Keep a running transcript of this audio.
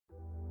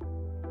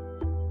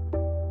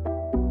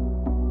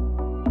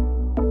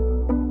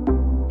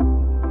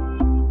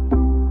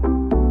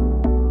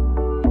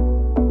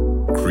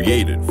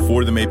Created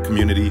for the MAPE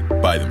community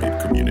by the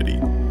MAPE community.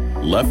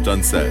 Left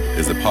Unsaid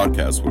is a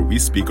podcast where we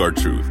speak our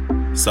truth,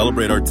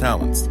 celebrate our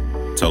talents,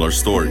 tell our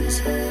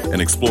stories,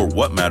 and explore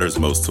what matters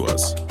most to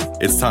us.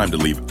 It's time to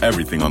leave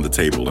everything on the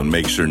table and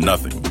make sure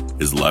nothing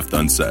is left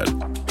unsaid.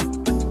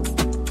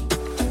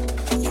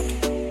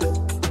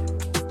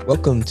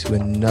 Welcome to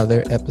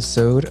another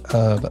episode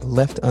of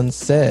Left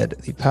Unsaid,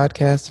 the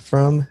podcast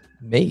from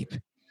MAPE.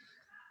 It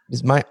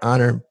is my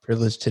honor and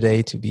privilege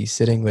today to be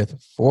sitting with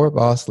four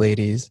boss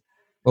ladies.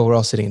 Well, we're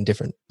all sitting in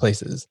different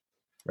places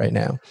right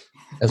now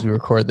as we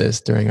record this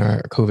during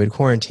our COVID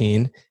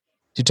quarantine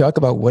to talk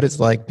about what it's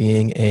like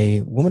being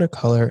a woman of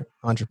color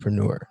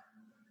entrepreneur.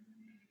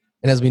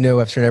 And as we know,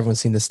 I'm sure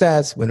everyone's seen the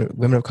stats, when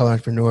women of color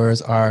entrepreneurs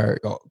are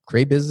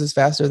great business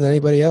faster than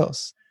anybody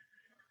else,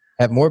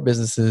 have more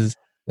businesses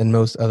than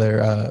most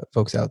other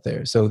folks out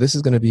there. So this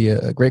is going to be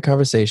a great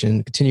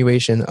conversation,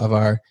 continuation of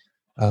our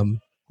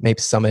MAPE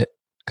Summit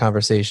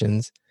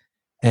conversations.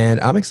 And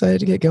I'm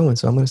excited to get going.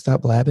 So I'm going to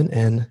stop blabbing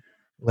and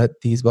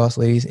let these boss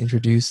ladies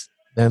introduce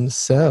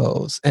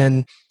themselves.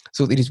 And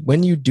so ladies,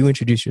 when you do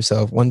introduce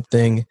yourself, one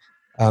thing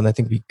I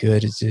think would be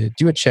good is to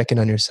do a check-in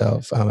on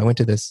yourself. I went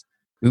to this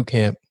boot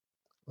camp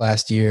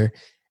last year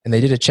and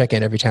they did a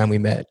check-in every time we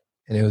met.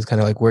 And it was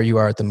kind of like where you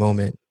are at the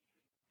moment.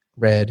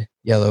 Red,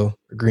 yellow,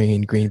 or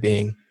green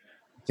being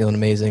feeling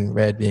amazing,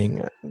 red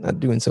being not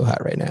doing so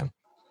hot right now.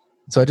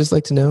 So I'd just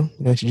like to know,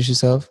 introduce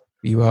yourself,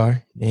 who you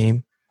are,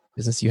 name,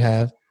 business you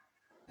have,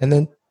 and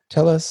then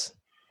tell us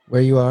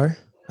where you are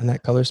on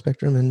that color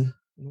spectrum and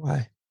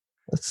why.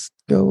 Let's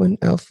go in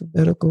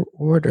alphabetical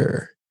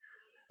order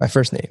by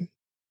first name.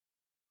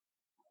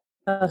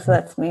 Oh, so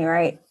that's me,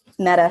 right?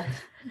 Netta.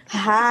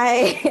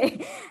 Hi.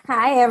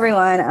 Hi,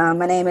 everyone.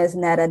 My name is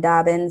Netta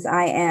Dobbins.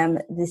 I am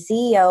the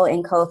CEO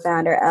and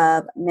co-founder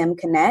of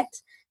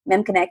MemConnect.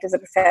 MemConnect is a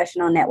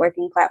professional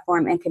networking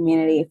platform and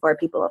community for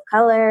people of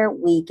color.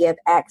 We give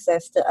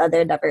access to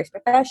other diverse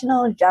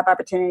professionals, job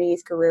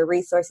opportunities, career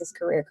resources,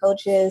 career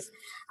coaches,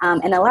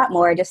 and a lot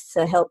more just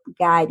to help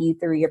guide you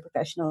through your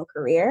professional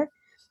career.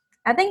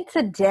 I think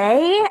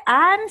today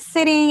I'm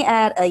sitting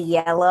at a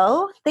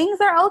yellow. Things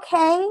are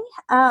okay.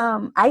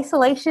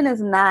 Isolation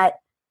is not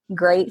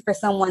great for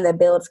someone that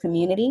builds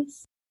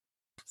communities.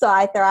 So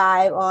I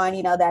thrive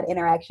on, that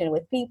interaction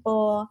with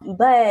people,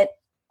 but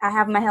I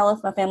have my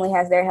health, my family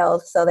has their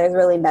health. So there's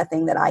really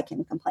nothing that I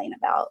can complain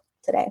about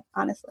today,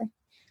 honestly.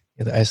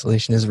 Yeah, the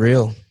isolation is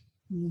real.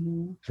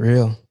 Mm-hmm. It's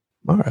real.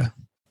 Mara.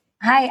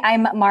 Hi,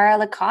 I'm Mara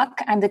Lecoq.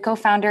 I'm the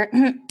co-founder.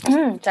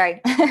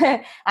 Sorry.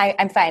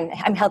 I'm fine.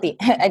 I'm healthy.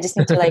 I just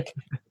need to I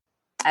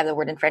have the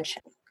word in French,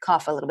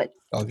 cough a little bit.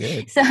 All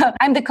good. So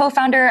I'm the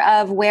co-founder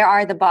of Where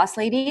Are the Boss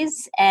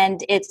Ladies?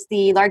 And it's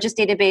the largest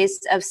database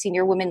of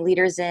senior women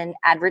leaders in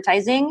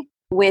advertising,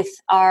 with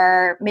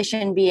our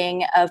mission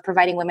being of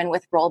providing women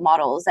with role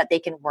models that they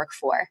can work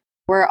for.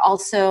 We're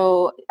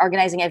also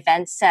organizing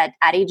events at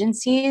ad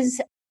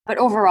agencies, but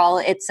overall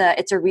it's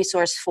a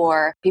resource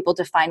for people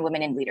to find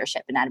women in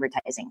leadership in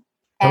advertising.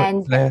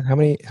 And how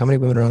many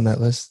women are on that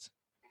list?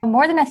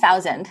 More than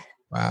 1,000.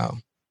 Wow.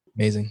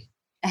 Amazing.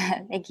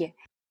 Thank you.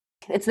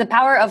 It's the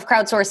power of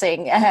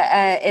crowdsourcing.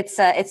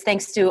 It's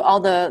thanks to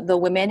all the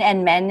women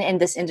and men in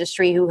this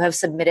industry who have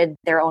submitted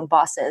their own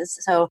bosses.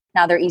 So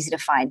now they're easy to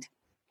find.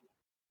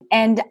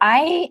 And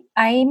I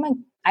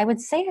would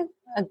say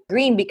a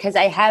green because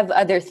I have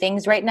other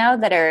things right now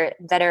that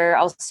are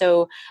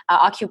also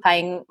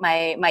occupying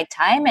my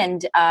time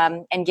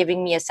and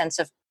giving me a sense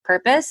of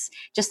purpose.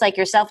 Just like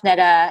yourself,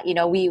 Netta,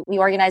 we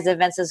organize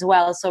events as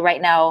well. So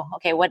right now,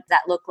 okay, what does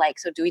that look like?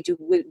 So do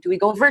we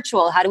go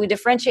virtual? How do we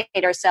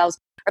differentiate ourselves?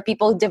 Are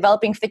people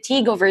developing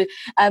fatigue over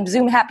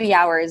Zoom happy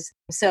hours?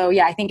 So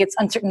yeah, I think it's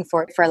uncertain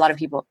for a lot of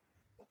people.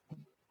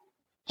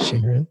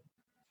 Sharon.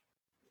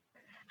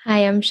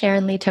 Hi, I'm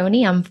Sharon Lee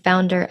Toney. I'm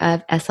founder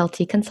of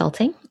SLT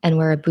Consulting, and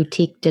we're a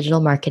boutique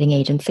digital marketing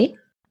agency.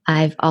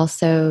 I've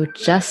also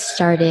just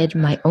started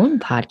my own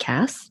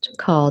podcast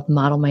called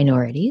Model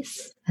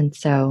Minorities. And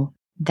so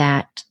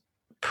that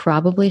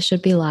probably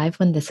should be live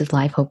when this is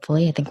live,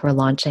 hopefully. I think we're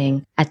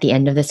launching at the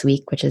end of this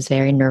week, which is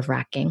very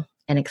nerve-wracking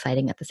and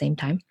exciting at the same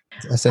time.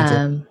 I sense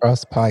a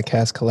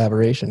cross-podcast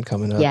collaboration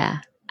coming up. Yeah.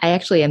 I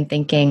actually am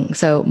thinking,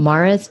 so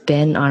Mara's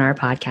been on our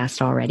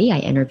podcast already. I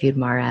interviewed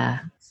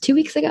Mara 2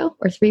 weeks ago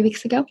or 3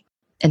 weeks ago.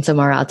 And so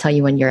Mara, I'll tell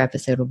you when your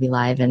episode will be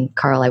live. And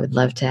Carl, I would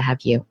love to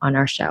have you on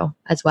our show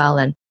as well.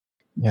 And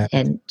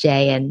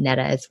Jay and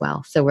Netta as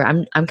well. So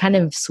I'm kind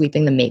of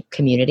sweeping the MAPE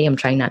community. I'm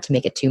trying not to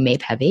make it too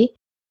MAPE heavy,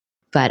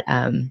 but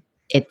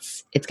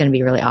it's going to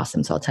be really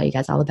awesome. So I'll tell you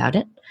guys all about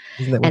it.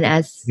 Isn't that what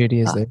the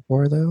community is there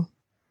for, though?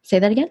 Say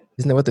that again?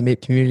 Isn't that what the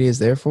MAPE community is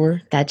there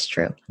for? That's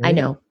true. Right? I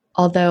know.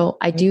 Although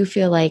I do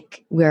feel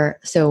like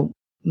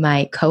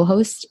my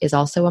co-host is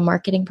also a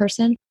marketing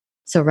person.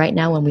 So right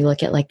now when we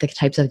look at the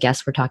types of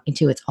guests we're talking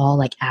to, it's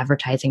all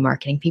advertising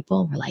marketing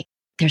people. We're like,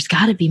 there's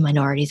got to be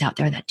minorities out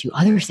there that do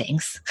other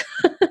things.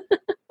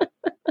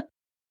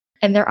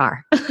 And there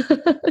are.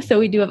 So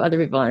we do have other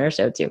people on our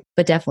show too.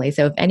 But definitely.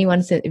 So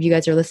if you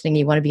guys are listening,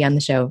 you want to be on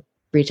the show,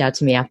 reach out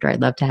to me after. I'd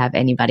love to have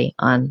anybody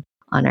on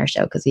on our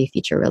show because we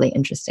feature really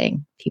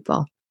interesting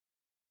people.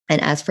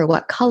 And as for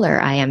what color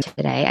I am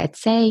today, I'd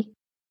say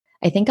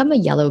I think I'm a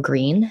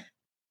yellow-green,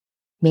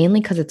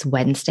 mainly because it's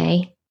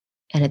Wednesday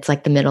and it's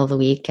like the middle of the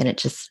week. And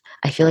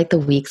I feel like the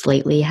weeks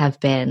lately have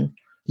been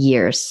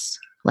years,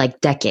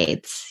 like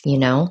decades,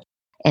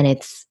 and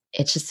it's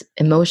just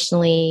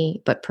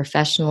emotionally, but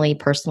professionally,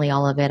 personally,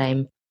 all of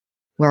it.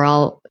 We're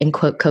all in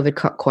quote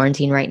COVID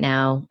quarantine right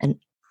now. And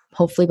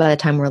hopefully by the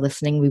time we're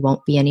listening, we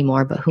won't be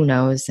anymore, but who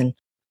knows? And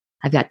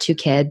I've got 2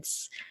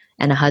 kids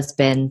and a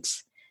husband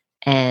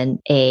and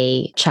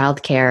a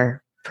childcare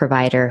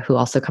provider who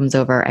also comes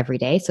over every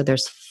day. So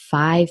there's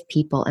 5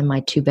 people in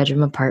my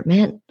 2-bedroom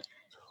apartment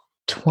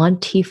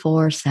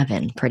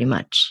 24/7 pretty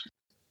much.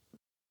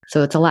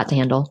 So it's a lot to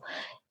handle.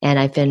 And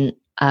I've been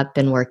up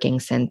and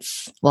working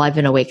I've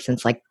been awake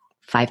since like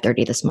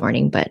 5:30 this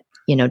morning, but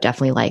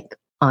definitely like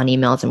on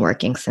emails and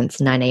working since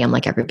 9 a.m.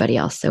 like everybody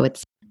else. So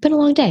it's been a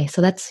long day.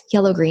 So that's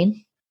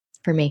yellow-green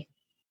for me.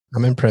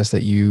 I'm impressed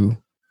that you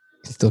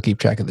still keep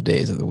track of the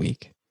days of the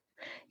week.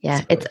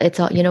 Yeah, so. It's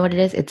all, you know what it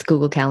is? It's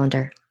Google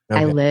Calendar.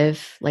 Okay. I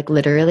live like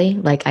literally,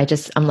 like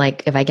I'm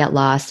like, if I get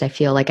lost, I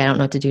feel like I don't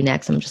know what to do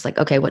next. I'm just like,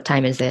 okay, what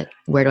time is it?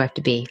 Where do I have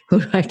to be?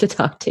 Who do I have to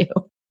talk to?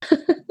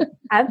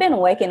 I've been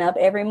waking up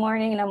every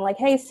morning and I'm like,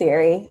 hey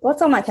Siri,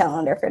 what's on my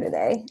calendar for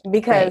today?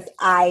 Because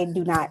I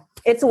do not,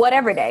 it's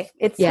whatever day.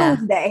 It's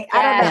Tuesday.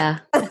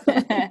 I don't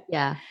know.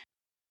 Yeah.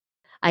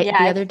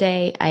 The other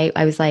day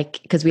I was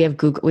like, because we have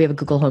a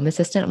Google Home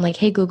Assistant. I'm like,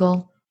 hey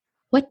Google,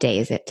 what day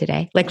is it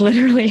today? Like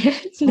literally,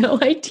 it's no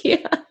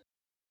idea.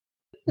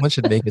 One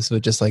should make this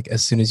with just like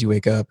as soon as you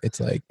wake up,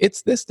 it's like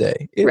it's this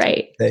day, it's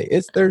right? Wednesday,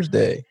 it's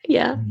Thursday.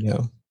 Yeah,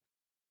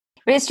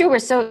 But it's true. We're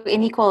so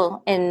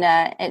unequal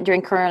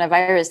during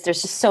coronavirus.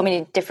 There's just so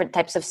many different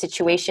types of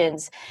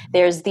situations.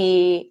 There's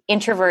the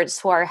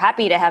introverts who are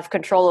happy to have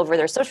control over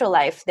their social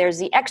life. There's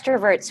the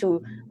extroverts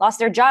who lost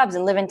their jobs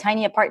and live in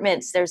tiny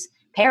apartments. There's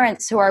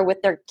parents who are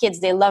with their kids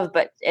they love,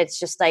 but it's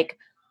just like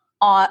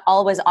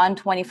always on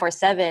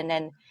 24/7.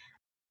 And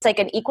it's like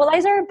an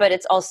equalizer, but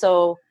it's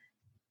also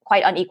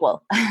quite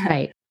unequal.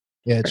 Right.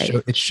 Yeah,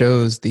 it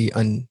shows the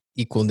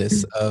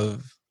unequalness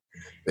of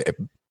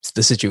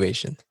the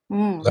situation.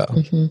 So,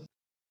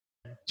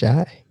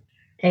 Jai.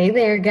 Hey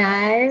there,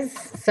 guys.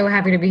 So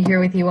happy to be here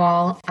with you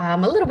all. A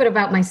little bit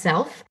about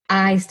myself.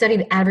 I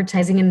studied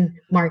advertising and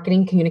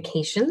marketing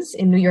communications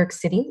in New York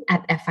City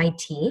at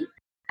FIT.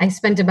 I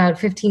spent about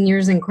 15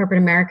 years in corporate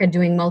America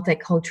doing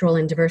multicultural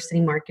and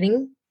diversity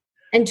marketing.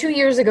 And 2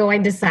 years ago, I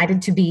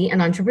decided to be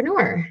an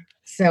entrepreneur.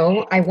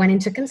 So I went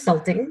into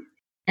consulting,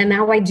 and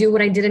now I do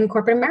what I did in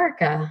corporate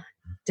America: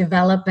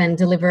 develop and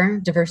deliver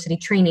diversity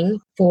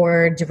training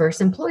for diverse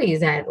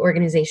employees at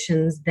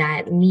organizations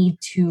that need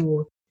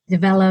to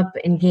develop,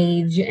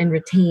 engage, and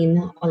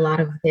retain a lot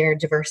of their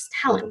diverse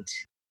talent.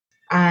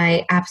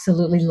 I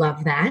absolutely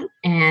love that.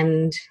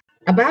 And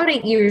about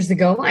 8 years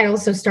ago, I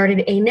also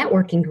started a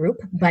networking group,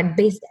 but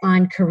based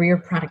on career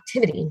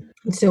productivity.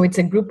 So it's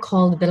a group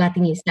called The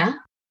Latinista.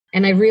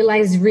 And I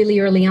realized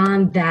really early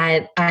on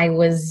that I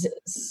was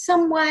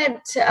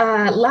somewhat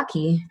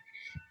lucky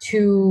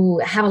to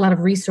have a lot of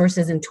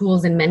resources and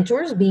tools and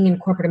mentors being in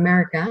corporate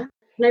America.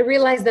 And I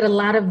realized that a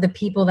lot of the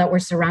people that were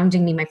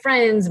surrounding me, my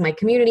friends, my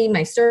community,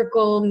 my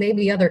circle,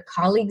 maybe other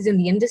colleagues in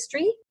the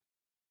industry,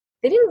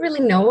 they didn't really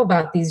know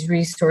about these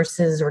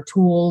resources or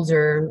tools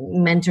or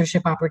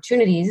mentorship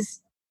opportunities.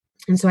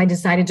 And so I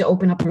decided to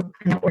open up a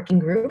networking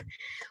group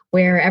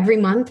where every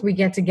month we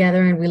get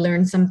together and we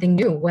learn something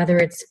new, whether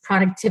it's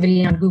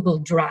productivity on Google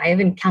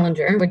Drive and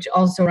Calendar, which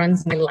also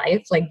runs my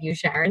life, like you,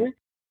 Sharon.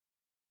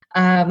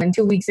 And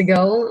 2 weeks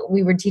ago,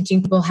 we were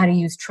teaching people how to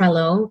use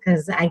Trello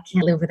because I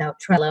can't live without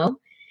Trello.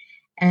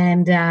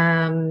 And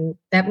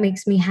that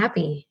makes me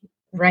happy.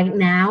 Right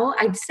now,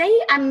 I'd say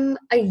I'm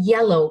a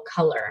yellow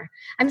color.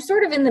 I'm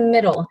sort of in the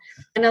middle.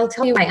 And I'll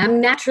tell you why.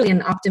 I'm naturally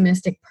an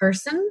optimistic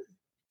person,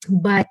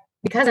 but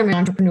because I'm an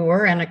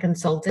entrepreneur and a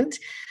consultant,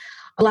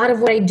 a lot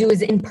of what I do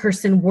is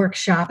in-person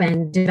workshop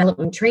and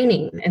development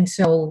training. And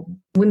so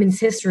Women's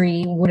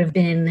History would have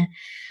been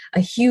a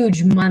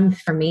huge month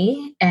for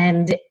me,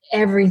 and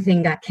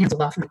everything got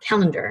canceled off my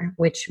calendar,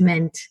 which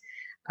meant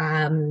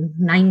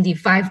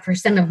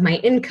 95% of my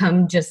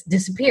income just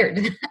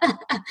disappeared.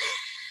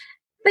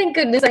 Thank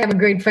goodness I have a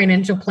great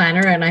financial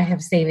planner and I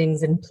have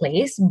savings in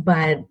place,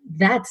 but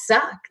that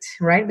sucked,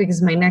 right?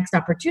 Because my next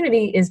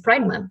opportunity is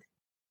Pride Month.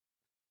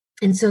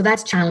 And so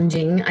that's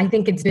challenging. I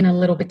think it's been a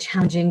little bit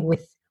challenging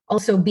with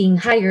also being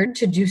hired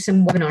to do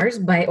some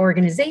webinars by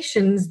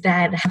organizations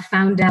that have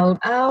found out,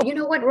 oh, you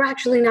know what, we're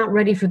actually not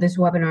ready for this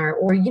webinar.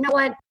 Or, you know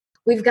what,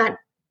 we've got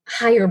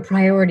higher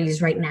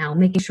priorities right now,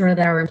 making sure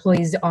that our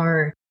employees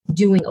are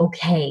doing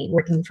okay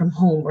working from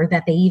home, or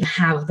that they even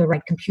have the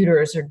right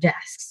computers or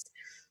desks.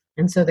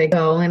 And so they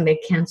go and they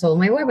cancel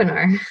my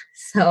webinar.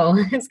 So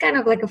it's kind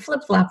of like a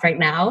flip-flop right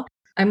now.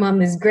 I'm on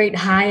this great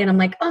high and I'm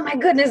like, oh my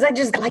goodness, I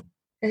just got like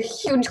a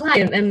huge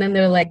client. And then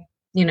they're like,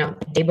 you know,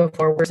 the day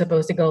before we're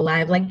supposed to go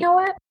live, like, you know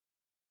what?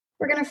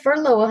 We're going to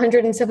furlough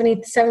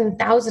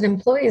 177,000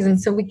 employees. And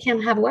so we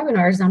can't have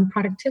webinars on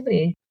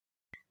productivity.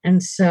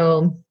 And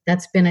so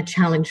that's been a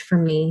challenge for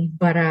me,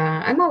 but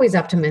I'm always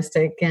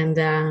optimistic, and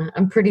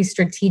I'm pretty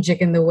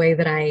strategic in the way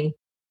that I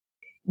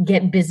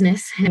get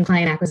business and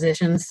client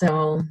acquisition.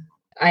 So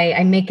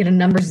I make it a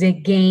numbers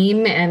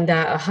game and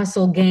a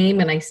hustle game,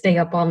 and I stay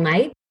up all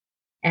night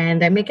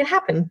and I make it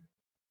happen.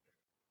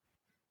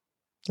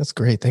 That's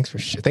great. Thanks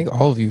thank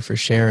all of you for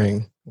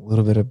sharing a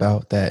little bit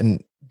about that.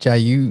 And Jai,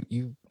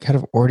 you kind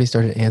of already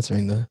started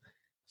answering the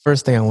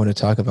first thing I want to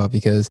talk about,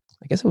 because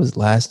I guess it was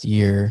last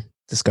year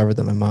discovered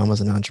that my mom was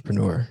an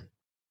entrepreneur.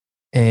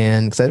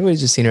 And because I'd always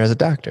just seen her as a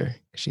doctor.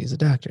 She's a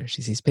doctor.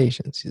 She sees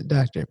patients. She's a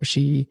doctor. But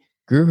she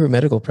grew her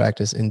medical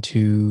practice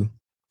into,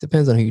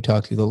 depends on who you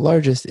talk to, the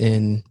largest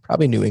in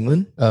probably New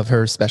England of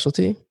her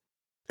specialty,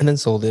 and then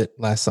sold it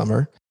last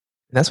summer.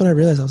 And that's when I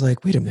realized, I was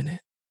like, wait a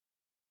minute,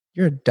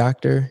 you're a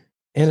doctor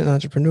and an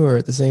entrepreneur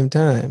at the same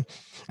time.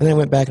 And then I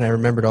went back and I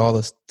remembered all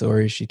the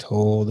stories she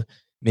told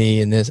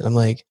me and this. And I'm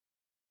like,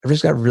 I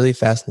just got really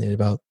fascinated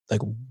about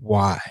like,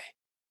 why?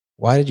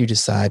 Why did you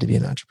decide to be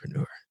an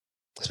entrepreneur?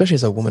 Especially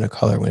as a woman of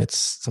color, when it's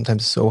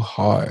sometimes so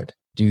hard to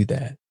do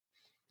that.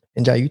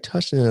 And Jai, you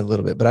touched on it a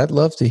little bit, but I'd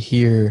love to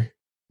hear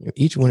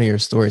each one of your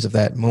stories of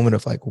that moment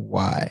of like,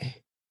 why?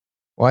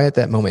 Why at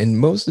that moment? And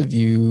most of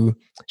you,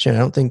 Sharon,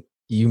 I don't think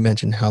you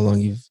mentioned how long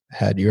you've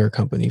had your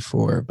company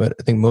for, but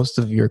I think most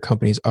of your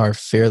companies are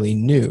fairly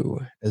new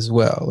as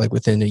well, like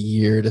within a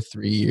year to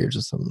 3 years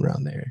or something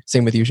around there.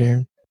 Same with you,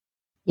 Sharon?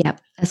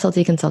 Yep.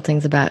 SLT Consulting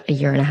is about a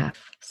year and a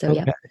half. So,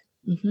 okay. Yeah.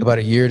 Mm-hmm. About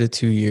a year to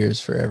 2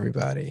 years for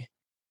everybody.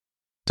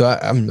 So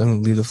I'm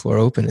going to leave the floor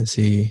open and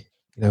see,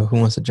 who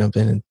wants to jump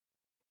in and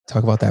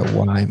talk about that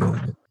why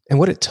moment and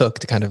what it took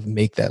to kind of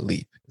make that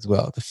leap as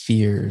well. The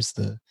fears,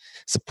 the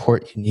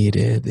support you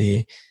needed,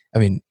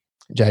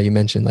 Jai, you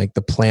mentioned like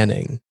the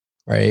planning,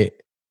 right?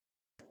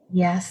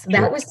 Yes,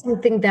 that was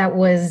something that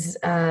was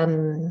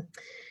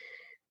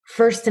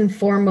first and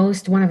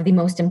foremost one of the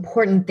most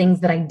important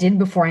things that I did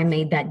before I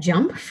made that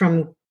jump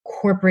from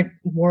corporate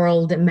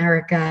world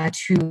America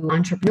to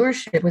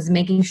entrepreneurship, was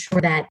making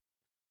sure that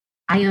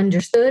I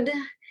understood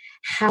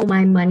how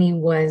my money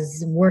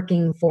was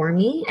working for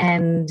me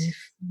and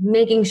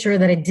making sure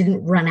that it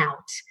didn't run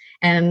out.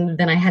 And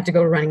then I had to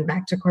go running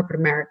back to corporate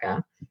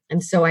America.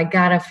 And so I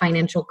got a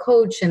financial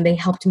coach, and they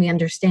helped me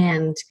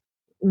understand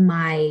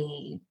my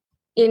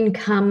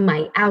income,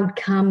 my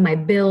outcome, my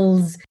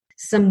bills,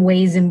 some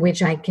ways in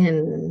which I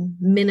can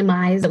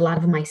minimize a lot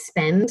of my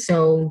spend.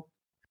 So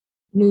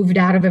moved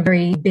out of a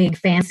very big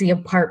fancy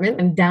apartment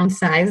and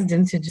downsized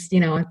into just,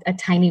 a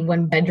tiny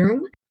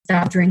 1-bedroom.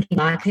 Stopped drinking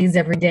lattes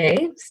every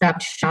day.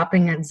 Stopped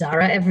shopping at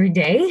Zara every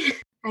day.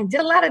 I did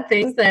a lot of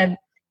things that,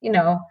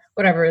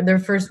 whatever, they're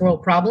first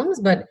world problems,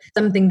 but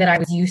something that I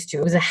was used to.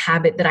 It was a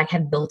habit that I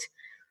had built,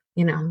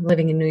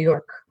 living in New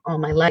York all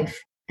my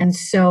life. And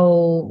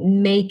so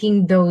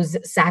making those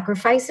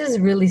sacrifices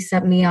really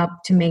set me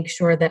up to make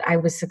sure that I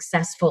was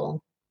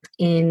successful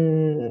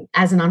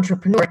as an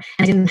entrepreneur.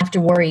 I didn't have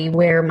to worry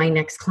where my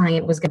next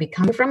client was going to be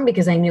coming from,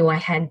 because I knew I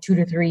had 2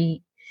 to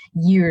 3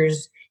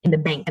 years in the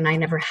bank, and I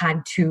never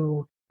had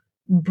to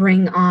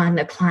bring on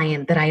a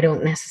client that I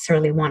don't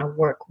necessarily want to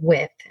work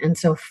with. And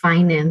so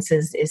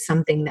finances is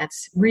something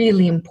that's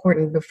really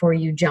important before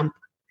you jump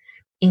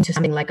into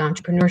something like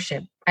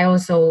entrepreneurship. I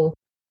also,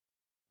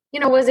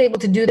 was able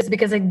to do this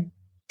because I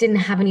didn't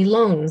have any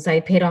loans. I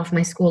paid off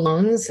my school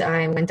loans.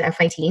 I went to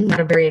FIT, not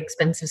a very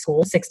expensive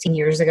school, 16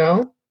 years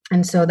ago.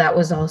 And so that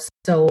was also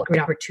a great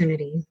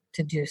opportunity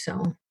to do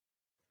so.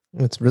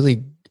 It's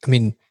really,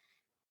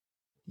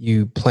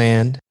 you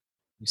planned,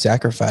 you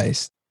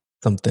sacrificed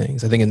some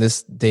things. I think in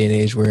this day and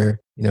age where,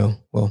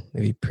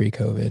 maybe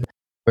pre-COVID,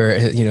 where,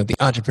 the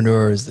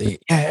entrepreneurs,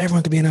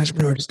 everyone could be an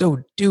entrepreneur, just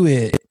go do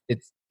it.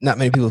 It's not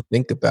many people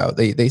think about.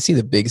 They see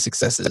the big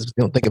successes, but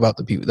they don't think about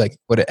the people, like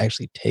what it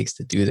actually takes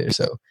to do there.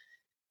 So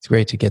it's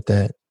great to get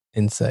that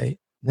insight.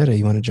 Netta,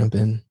 you want to jump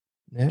in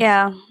next?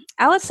 Yeah,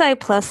 I would say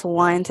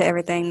 +1 to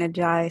everything that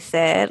Jai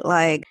said.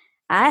 Like,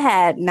 I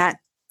had not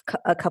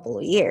a couple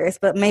of years,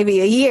 but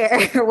maybe a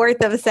year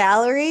worth of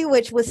salary,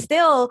 which was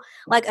still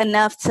like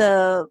enough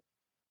to,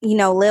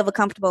 live a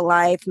comfortable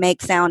life,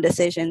 make sound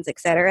decisions,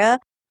 etc.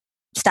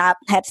 Had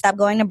to stop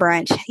going to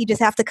brunch. You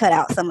just have to cut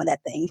out some of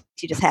that thing.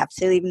 You just have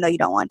to, even though you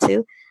don't want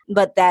to.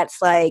 But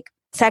that's like,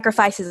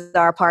 sacrifices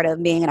are a part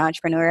of being an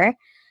entrepreneur.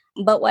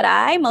 But what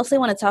I mostly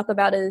want to talk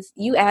about is,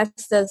 you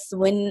asked us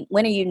when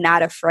are you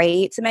not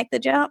afraid to make the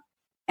jump?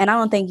 And I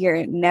don't think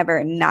you're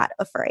never not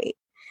afraid.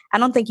 I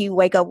don't think you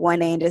wake up one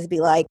day and just be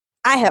like,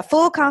 I have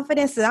full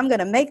confidence that I'm going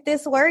to make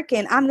this work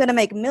and I'm going to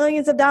make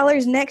millions of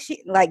dollars next year.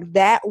 Like,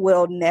 that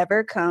will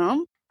never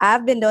come.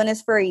 I've been doing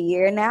this for a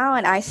year now,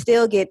 and I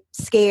still get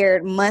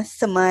scared month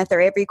to month or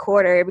every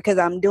quarter because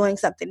I'm doing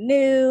something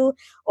new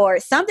or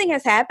something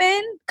has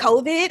happened,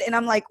 COVID, and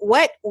I'm like,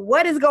 what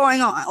is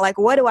going on? Like,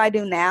 what do I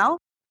do now?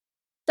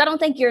 So I don't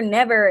think you're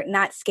never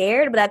not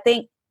scared, but I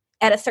think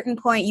at a certain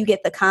point you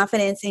get the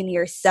confidence in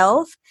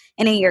yourself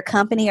and in your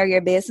company or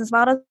your business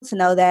model to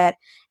know that,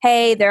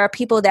 hey, there are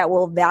people that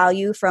will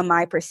value from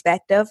my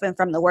perspective and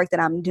from the work that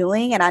I'm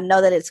doing, and I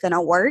know that it's going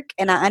to work,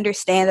 and I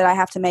understand that I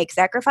have to make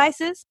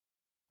sacrifices.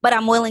 but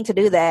I'm willing to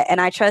do that.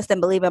 And I trust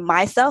and believe in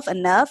myself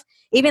enough,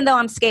 even though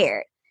I'm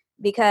scared.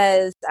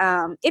 Because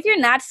if you're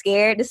not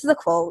scared, this is a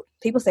quote,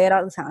 people say it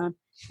all the time.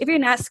 If you're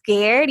not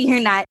scared,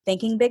 you're not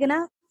thinking big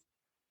enough.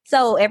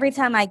 So every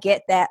time I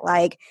get that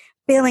like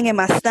feeling in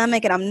my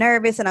stomach and I'm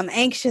nervous and I'm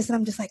anxious and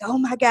I'm just like, oh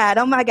my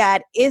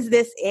God, is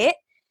this it?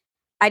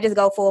 I just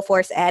go full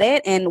force at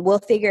it and we'll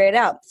figure it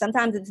out.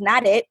 Sometimes it's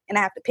not it and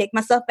I have to pick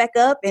myself back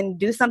up and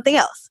do something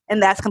else.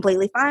 And that's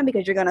completely fine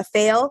because you're going to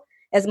fail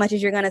as much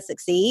as you're going to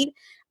succeed.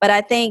 But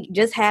I think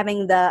just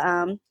having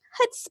the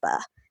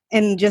chutzpah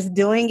and just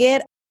doing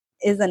it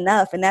is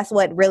enough. And that's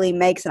what really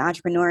makes an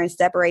entrepreneur and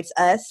separates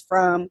us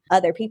from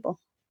other people.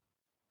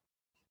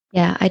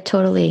 Yeah, I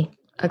totally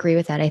agree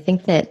with that. I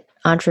think that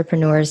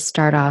entrepreneurs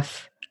start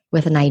off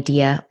with an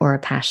idea or a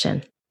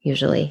passion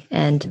usually.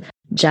 And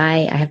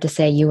Jai, I have to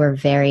say you were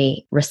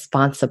very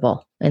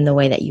responsible in the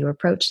way that you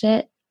approached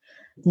it.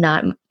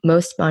 Not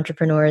most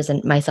entrepreneurs,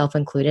 and myself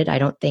included, I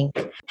don't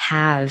think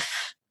have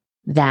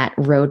that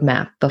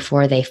roadmap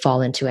before they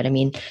fall into it. I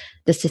mean,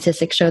 the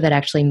statistics show that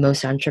actually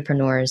most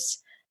entrepreneurs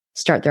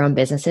start their own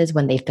businesses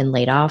when they've been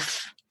laid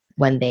off,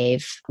 when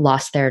they've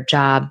lost their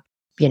job,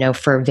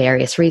 for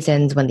various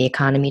reasons, when the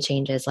economy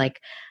changes.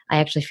 Like, I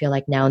actually feel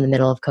like now in the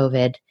middle of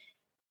COVID,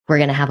 we're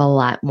going to have a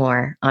lot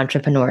more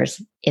entrepreneurs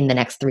in the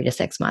next 3 to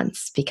 6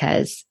 months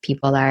because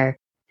people are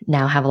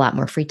now have a lot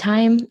more free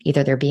time.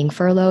 Either they're being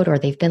furloughed or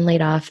they've been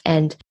laid off.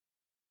 And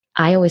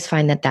I always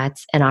find that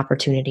that's an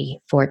opportunity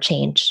for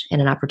change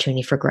and an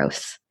opportunity for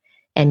growth.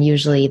 And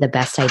usually the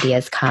best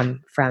ideas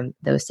come from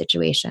those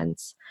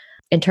situations.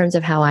 In terms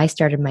of how I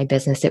started my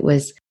business,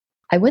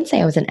 I wouldn't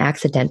say I was an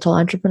accidental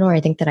entrepreneur.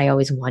 I think that I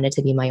always wanted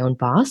to be my own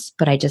boss,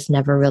 but I just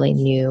never really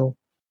knew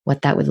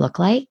what that would look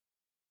like.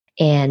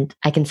 And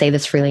I can say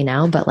this freely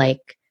now, but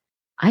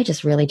I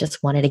just really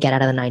just wanted to get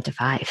out of the 9 to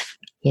 5,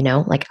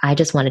 I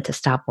just wanted to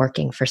stop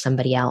working for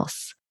somebody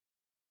else.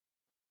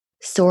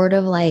 Sort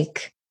of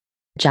like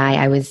Jai,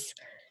 I was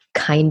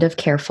kind of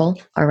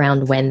careful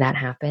around when that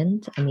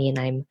happened. I mean,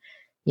 I'm,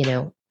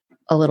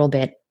 a little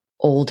bit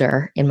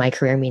older in my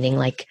career, meaning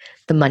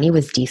the money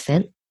was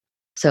decent.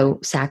 So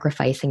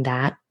sacrificing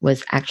that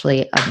was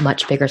actually a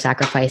much bigger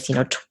sacrifice,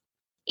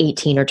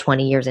 18 or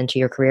 20 years into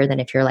your career than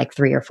if you're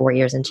 3 or 4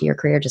 years into your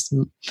career, just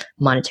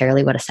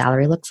monetarily what a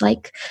salary looks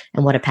like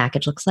and what a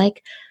package looks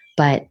like.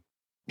 But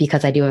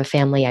because I do have a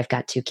family, I've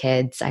got 2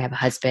 kids, I have a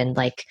husband,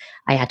 I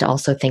had to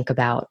also think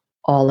about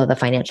all of the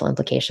financial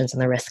implications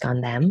and the risk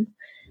on them.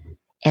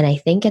 And I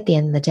think at the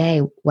end of the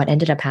day, what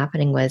ended up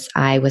happening was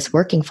I was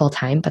working full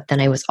time, but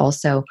then I was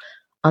also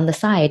on the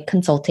side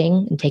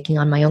consulting and taking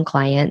on my own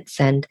clients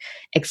and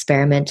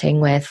experimenting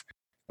with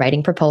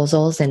writing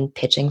proposals and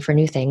pitching for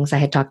new things. I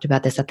had talked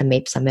about this at the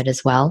MAPE Summit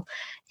as well.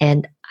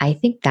 And I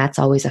think that's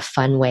always a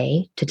fun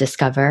way to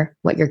discover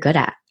what you're good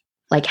at.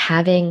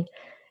 Having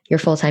your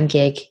full-time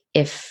gig,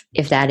 if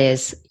that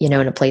is, in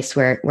a place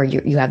where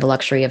you have the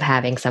luxury of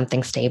having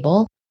something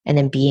stable, and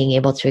then being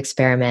able to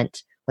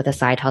experiment with a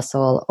side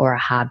hustle or a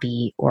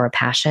hobby or a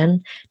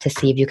passion to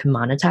see if you can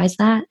monetize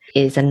that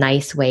is a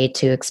nice way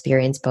to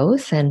experience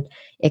both. And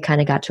it kind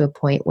of got to a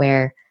point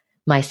where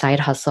my side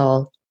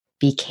hustle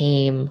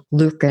became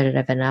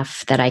lucrative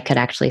enough that I could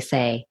actually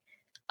say,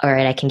 all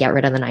right, I can get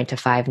rid of the 9 to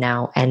 5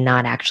 now and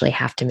not actually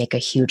have to make a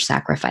huge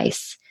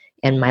sacrifice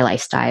in my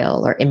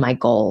lifestyle or in my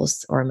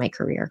goals or in my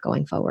career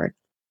going forward.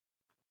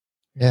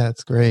 Yeah,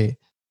 it's great.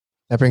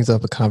 That brings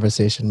up a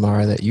conversation,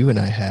 Mara, that you and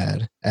I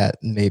had at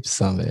MAPE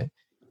Summit,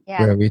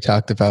 where we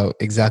talked about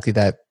exactly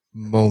that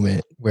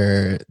moment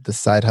where the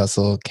side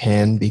hustle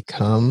can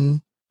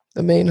become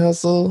the main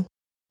hustle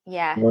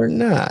or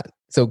not.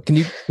 So can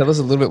you tell us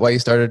a little bit why you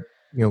started,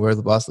 We're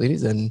the Boss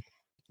Ladies and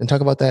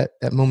talk about that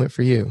moment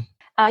for you?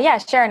 Yeah,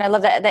 Sharon, I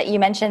love that you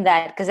mentioned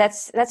that because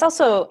that's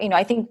also,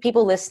 I think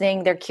people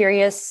listening, they're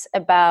curious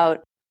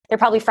about, they're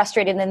probably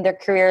frustrated in their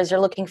careers. They're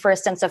looking for a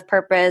sense of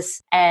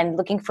purpose and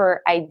looking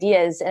for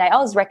ideas. And I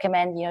always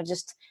recommend,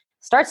 just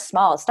start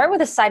small. Start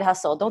with a side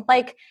hustle. Don't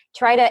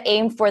try to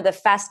aim for the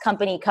Fast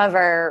Company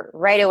cover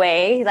right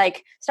away.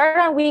 Start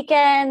on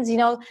weekends,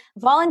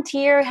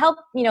 volunteer, help,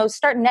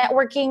 start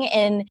networking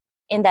in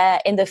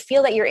the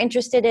field that you're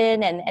interested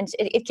in. And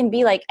it can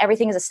be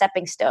everything is a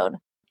stepping stone.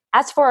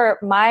 As for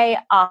my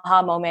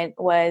aha moment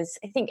was,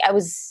 I think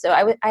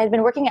I had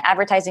been working in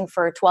advertising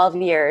for 12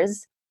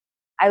 years.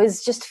 I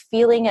was just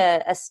feeling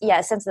a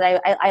sense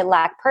that I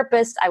lacked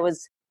purpose. I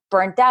was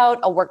burnt out,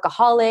 a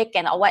workaholic,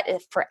 and what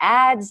for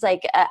ads?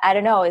 I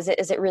don't know, is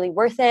it really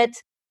worth it?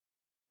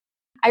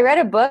 I read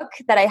a book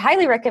that I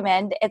highly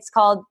recommend. It's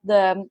called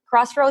The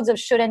Crossroads of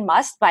Should and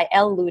Must by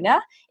Elle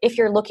Luna. If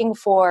you're looking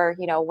for,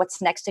 what's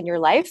next in your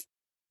life.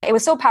 It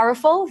was so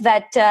powerful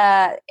that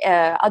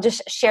I'll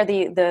just share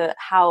the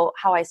how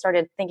I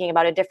started thinking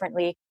about it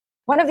differently.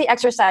 One of the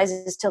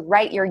exercises is to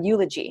write your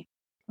eulogy.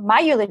 My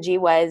eulogy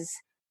was,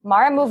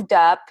 Mara moved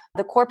up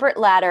the corporate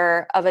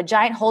ladder of a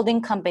giant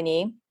holding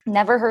company,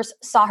 never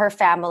saw her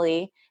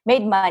family,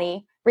 made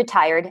money,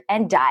 retired,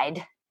 and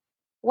died.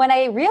 When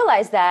I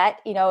realized that,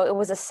 it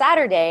was a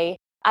Saturday,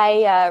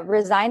 I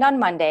resigned on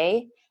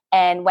Monday,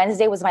 and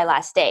Wednesday was my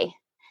last day.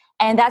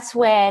 And that's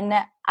when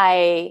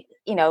I,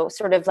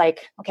 sort of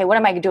like, okay, what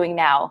am I doing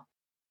now?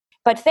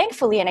 But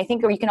thankfully, and I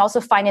think you can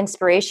also find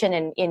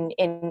inspiration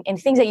in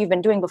things that you've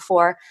been doing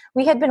before,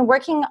 we had been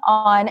working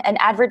on an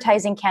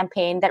advertising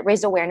campaign that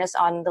raised awareness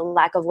on the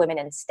lack of women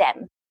in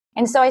STEM.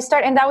 And so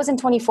and that was in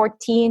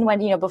 2014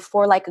 when,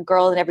 before Like a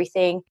Girl and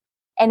everything.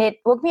 And it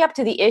woke me up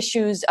to the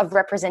issues of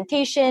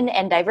representation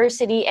and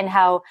diversity and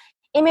how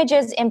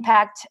images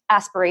impact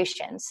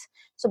aspirations.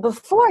 So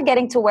before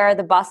getting to Where Are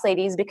the Boss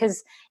Ladies,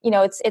 because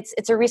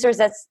it's a resource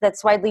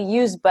that's widely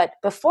used, but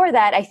before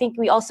that, I think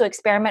we also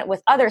experiment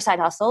with other side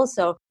hustles.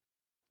 So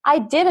I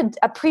did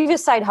a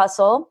previous side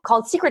hustle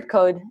called Secret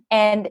Code,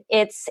 and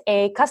it's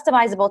a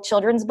customizable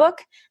children's book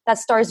that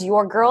stars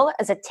your girl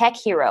as a tech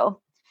hero.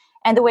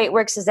 And the way it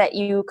works is that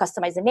you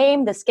customize the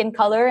name, the skin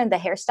color, and the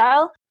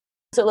hairstyle.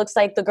 So it looks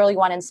like the girl you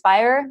want to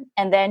inspire.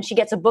 And then she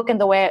gets a book in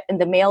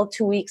the mail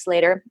 2 weeks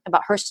later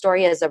about her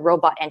story as a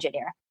robot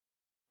engineer.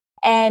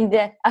 And we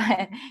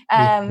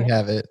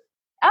have it.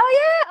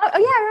 Oh yeah,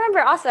 I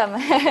remember.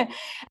 Awesome.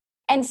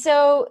 And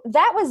so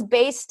that was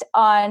based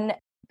on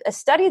a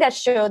study that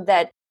showed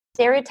that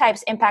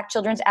stereotypes impact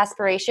children's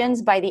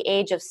aspirations by the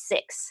age of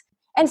 6.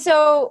 And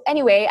so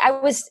anyway, I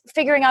was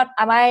figuring out,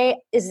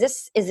 is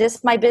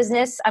this my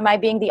business? Am I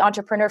being the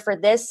entrepreneur for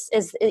this?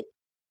 Is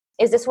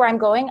this where I'm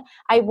going?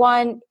 I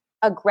won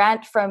a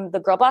grant from the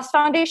Girl Boss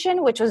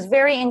Foundation, which was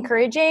very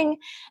encouraging.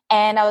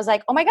 And I was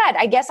like, oh my God,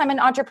 I guess I'm an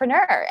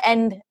entrepreneur.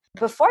 And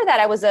before that,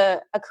 I was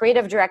a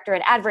creative director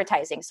in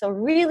advertising. So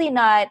really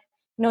know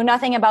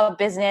nothing about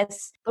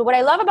business. But what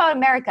I love about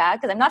America,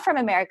 because I'm not from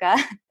America,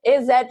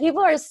 is that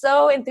people are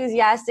so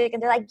enthusiastic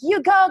and they're like,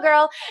 you go,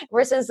 girl.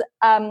 Versus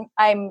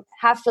I'm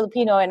half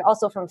Filipino and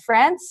also from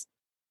France.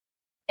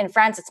 In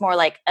France, it's more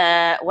like,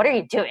 what are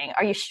you doing?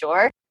 Are you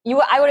sure?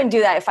 I wouldn't do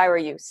that if I were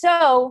you.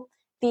 So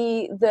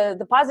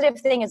the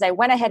positive thing is I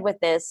went ahead with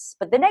this.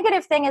 But the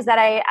negative thing is that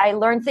I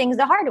learned things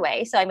the hard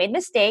way. So I made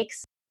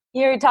mistakes.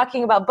 You're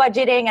talking about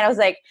budgeting. And I was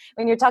like,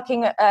 when you're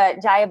talking,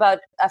 Jai, about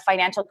a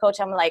financial coach,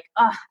 I'm like,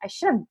 oh, I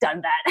should have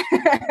done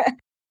that.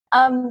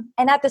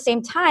 And at the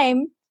same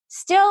time,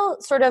 still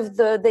sort of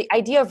the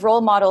idea of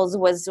role models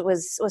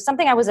was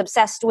something I was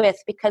obsessed with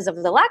because of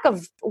the lack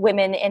of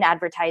women in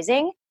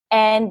advertising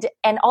and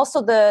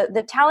also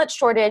the talent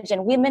shortage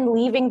and women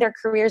leaving their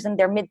careers in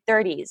their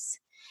mid-30s.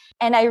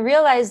 And I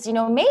realized,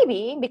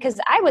 maybe because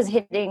I was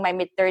hitting my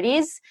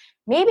mid-30s,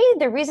 maybe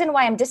the reason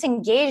why I'm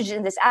disengaged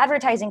in this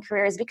advertising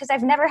career is because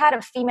I've never had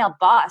a female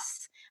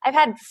boss. I've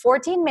had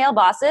 14 male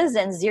bosses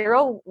and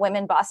 0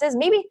 women bosses.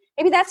 Maybe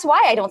that's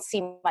why I don't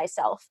see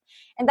myself.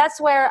 And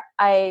that's where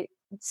I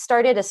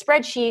started a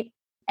spreadsheet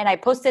and I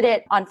posted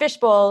it on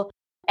Fishbowl,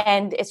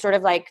 and it sort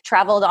of like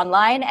traveled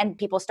online and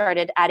people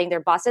started adding their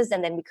bosses.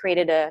 And then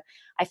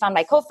I found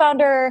my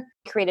co-founder,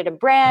 created a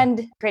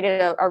brand,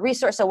 created a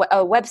resource, a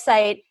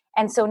website.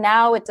 And so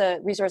now it's a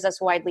resource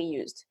that's widely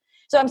used.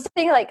 So I'm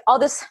saying like all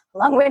this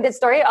long-winded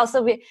story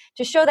also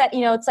to show that,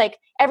 it's like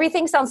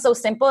everything sounds so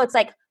simple. It's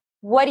like,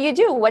 what do you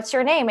do? What's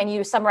your name? And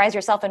you summarize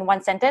yourself in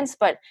one sentence,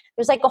 but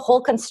there's like a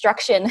whole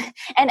construction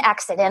and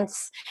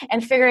accidents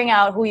and figuring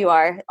out who you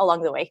are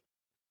along the way.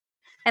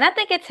 And I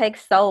think it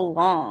takes so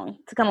long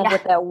to come up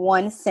with that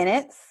one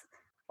sentence.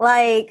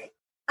 Like,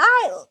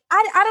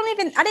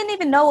 I didn't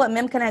even know what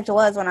MemConnect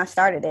was when I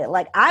started it.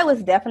 Like, I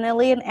was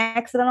definitely an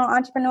accidental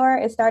entrepreneur.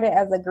 It started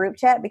as a group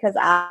chat because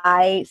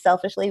I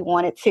selfishly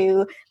wanted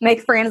to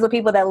make friends with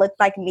people that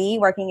looked like me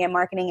working in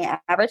marketing and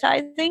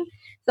advertising.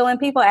 So when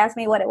people asked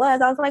me what it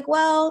was, I was like,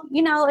 well,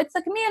 it's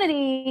a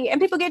community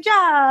and people get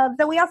jobs.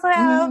 And we also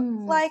have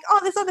like all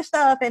this other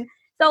stuff. And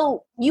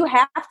so you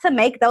have to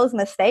make those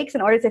mistakes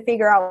in order to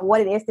figure out what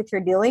it is that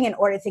you're doing in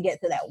order to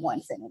get to that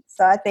one sentence.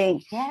 So I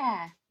think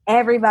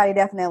everybody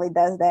definitely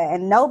does that.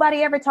 And nobody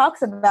ever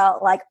talks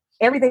about like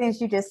everything that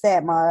you just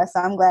said, Mara.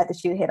 So I'm glad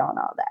that you hit on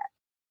all that.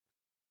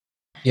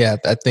 Yeah,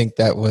 I think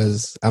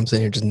I'm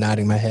sitting here just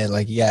nodding my head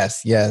like,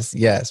 yes,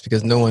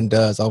 because no one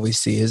does. All we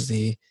see is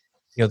the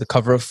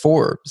cover of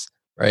Forbes,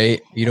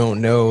 right? You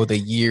don't know the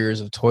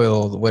years of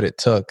toil, what it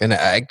took. And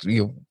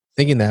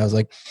thinking that, I was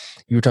like,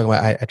 you were talking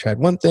about, I tried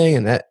one thing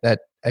and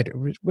that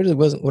really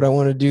wasn't what I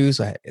wanted to do.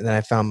 So then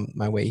I found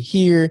my way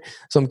here.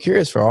 So I'm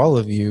curious for all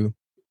of you,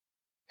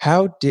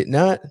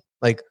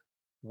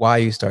 why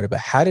you started, but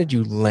how did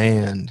you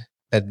land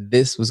that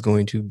this was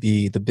going to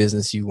be the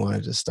business you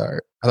wanted to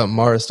start? I thought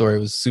Mara's story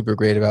was super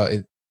great about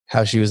it,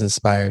 how she was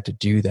inspired to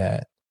do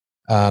that.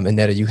 And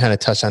Netta, you kind of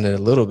touched on it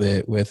a little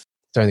bit with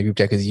starting the group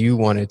chat because you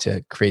wanted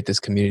to create this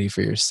community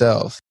for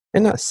yourself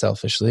and not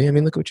selfishly. I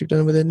mean, look what you've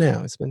done with it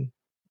now. It's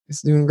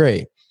doing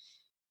great.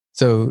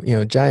 So,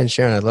 Jai and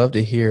Sharon, I'd love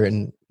to hear,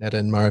 and Netta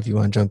and Mara, if you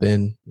want to jump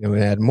in,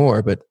 and add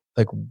more, but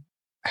like,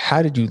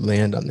 how did you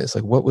land on this?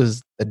 Like, what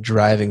was the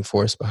driving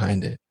force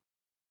behind it?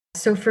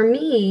 So for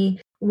me,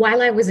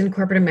 while I was in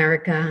corporate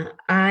America,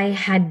 I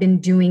had been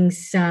doing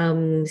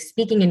some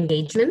speaking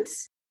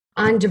engagements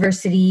on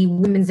diversity,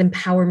 women's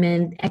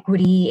empowerment,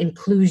 equity,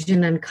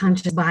 inclusion,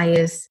 unconscious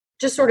bias,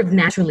 just sort of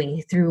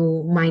naturally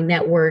through my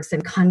networks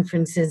and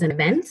conferences and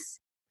events.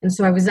 And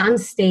so I was on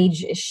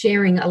stage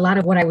sharing a lot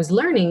of what I was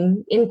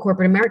learning in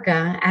corporate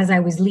America as I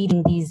was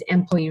leading these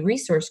employee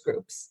resource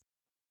groups.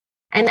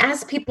 And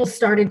as people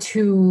started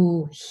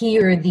to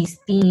hear these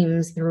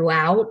themes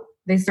throughout,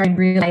 they started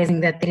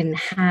realizing that they didn't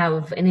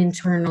have an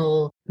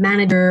internal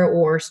manager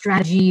or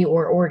strategy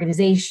or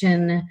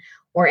organization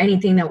or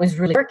anything that was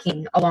really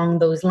working along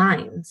those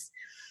lines.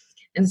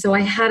 And so I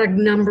had a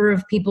number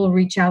of people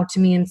reach out to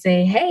me and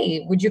say,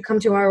 hey, would you come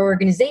to our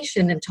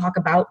organization and talk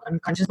about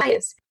unconscious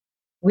bias?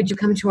 Would you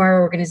come to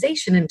our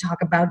organization and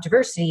talk about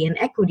diversity and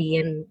equity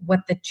and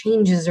what the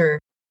changes are?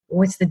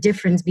 What's the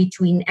difference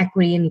between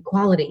equity and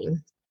equality?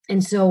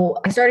 And so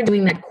I started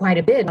doing that quite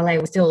a bit while I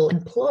was still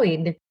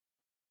employed.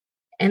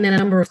 And then a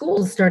number of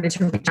schools started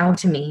to reach out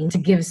to me to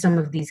give some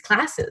of these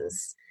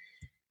classes.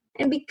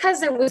 And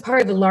because I was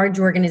part of a large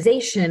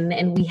organization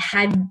and we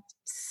had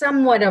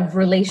somewhat of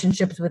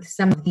relationships with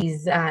some of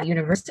these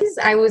universities,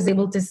 I was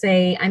able to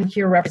say, I'm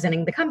here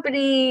representing the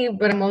company,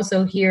 but I'm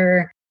also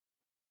here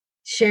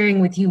sharing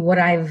with you what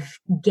I've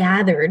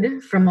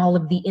gathered from all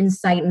of the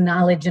insight,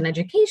 knowledge, and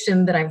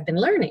education that I've been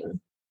learning.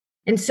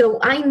 And so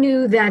I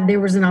knew that there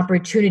was an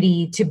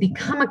opportunity to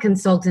become a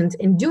consultant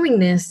in doing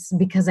this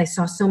because I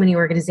saw so many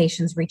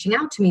organizations reaching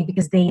out to me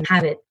because they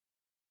have it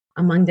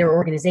among their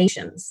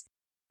organizations.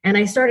 And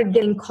I started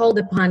getting called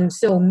upon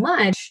so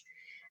much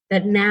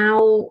that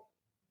now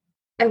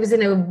I was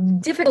in a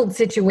difficult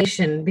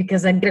situation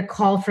because I'd get a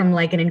call from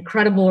like an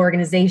incredible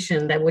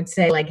organization that would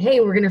say like,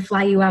 hey, we're going to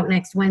fly you out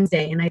next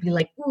Wednesday. And I'd be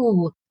like,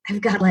 ooh, I've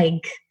got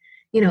like,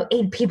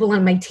 8 people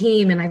on my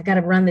team and I've got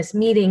to run this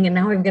meeting. And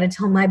now I've got to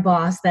tell my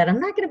boss that I'm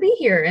not going to be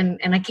here and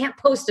I can't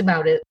post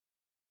about it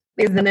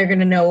because then they're going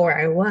to know where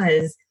I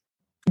was.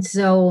 And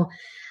so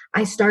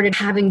I started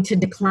having to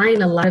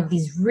decline a lot of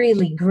these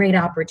really great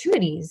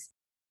opportunities.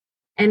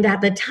 And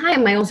at the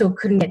time, I also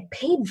couldn't get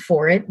paid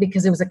for it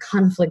because it was a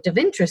conflict of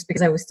interest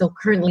because I was still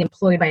currently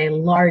employed by a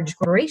large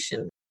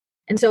corporation.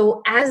 And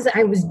so as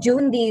I was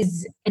doing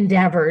these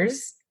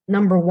endeavors,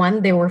 number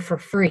one, they were for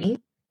free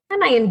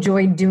and I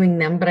enjoyed doing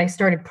them, but I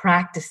started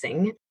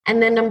practicing.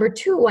 And then number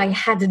two, I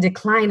had to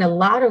decline a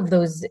lot of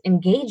those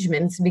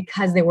engagements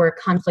because they were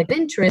a conflict of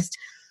interest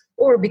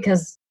or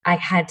because I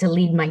had to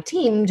lead my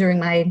team during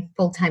my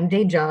full-time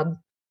day job.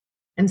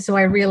 And so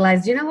I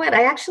realized, you know what,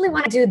 I actually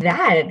want to do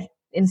that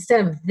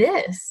instead of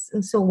this.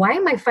 And so why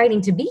am I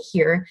fighting to be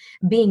here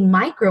being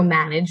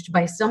micromanaged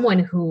by someone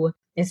who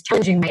is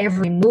challenging my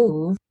every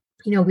move?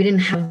 We didn't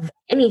have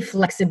any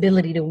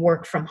flexibility to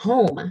work from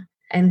home.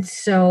 And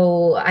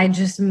so I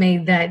just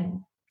made that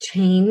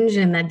change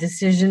and that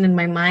decision in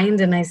my mind.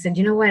 And I said,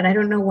 you know what? I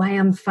don't know why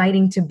I'm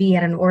fighting to be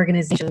at an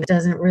organization that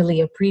doesn't really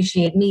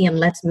appreciate me and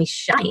lets me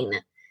shine.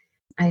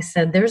 I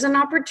said, there's an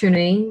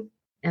opportunity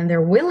and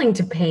they're willing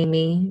to pay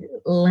me.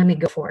 Let me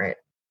go for it.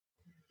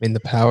 I mean, the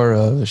power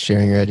of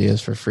sharing your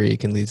ideas for free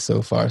can lead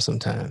so far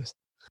sometimes.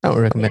 I don't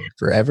recommend it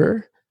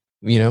forever,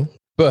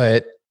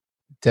 but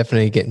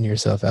definitely getting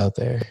yourself out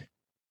there.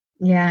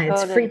 Yeah,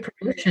 it's free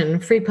promotion,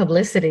 free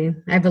publicity.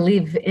 I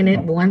believe in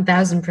it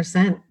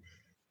 1,000%.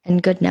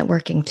 And good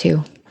networking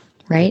too,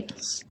 right?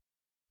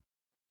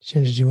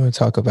 Jen, did you want to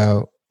talk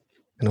about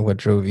what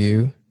drove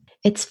you?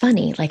 It's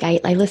funny. Like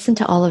I listened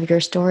to all of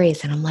your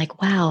stories and I'm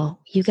like, wow,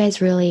 you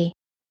guys really,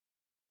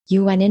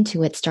 you went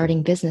into it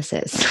starting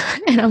businesses.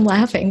 And I'm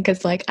laughing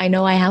because I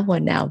know I have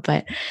one now.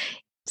 But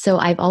so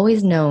I've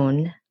always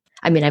known,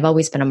 I've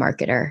always been a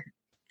marketer.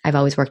 I've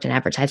always worked in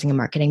advertising and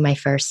marketing.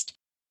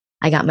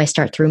 I got my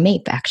start through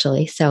MAPE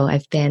actually. So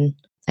I've been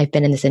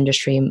in this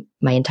industry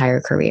my entire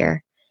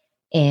career.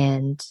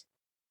 And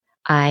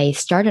I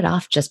started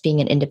off just being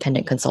an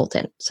independent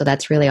consultant. So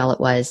that's really all it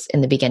was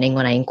in the beginning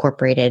when I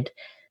incorporated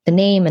the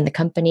name and the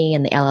company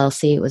and the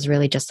LLC. It was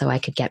really just so I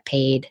could get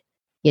paid,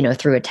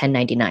 through a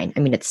 1099.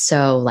 It's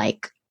so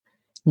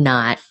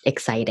not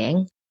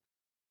exciting.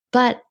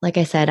 But like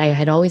I said, I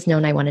had always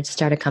known I wanted to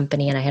start a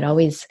company and I had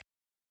always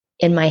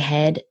in my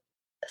head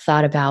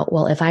thought about,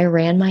 well, if I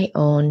ran my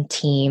own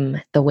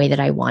team the way that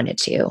I wanted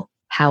to,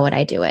 how would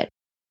I do it?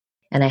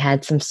 And I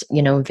had some,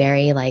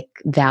 very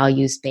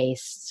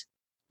values-based,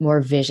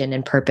 more vision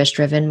and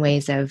purpose-driven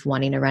ways of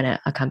wanting to run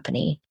a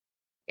company.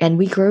 And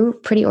we grew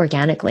pretty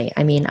organically.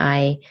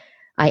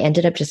 I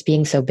ended up just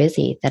being so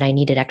busy that I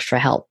needed extra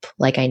help.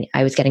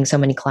 I was getting so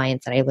many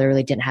clients that I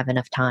literally didn't have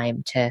enough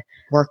time to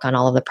work on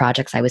all of the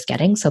projects I was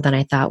getting. So then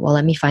I thought, well,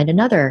 let me find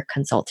another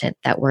consultant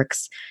that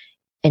works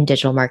in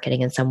digital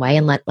marketing in some way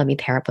and let me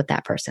pair up with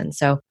that person.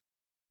 So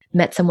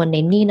met someone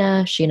named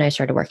Nina. She and I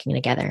started working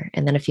together.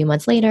 And then a few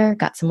months later,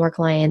 got some more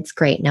clients.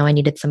 Great. Now I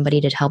needed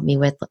somebody to help me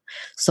with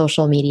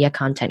social media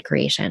content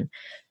creation.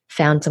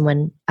 Found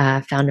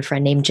a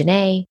friend named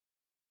Janae,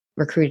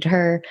 recruited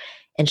her,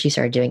 and she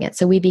started doing it.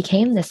 So we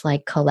became this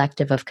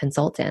collective of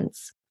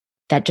consultants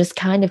that just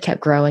kind of kept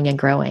growing and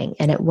growing.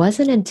 And it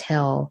wasn't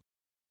until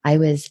I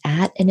was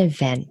at an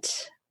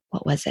event,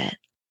 what was it?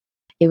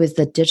 It was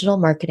the Digital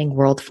Marketing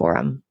World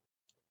Forum.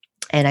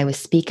 And I was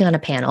speaking on a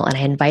panel and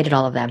I invited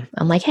all of them.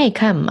 I'm like, hey,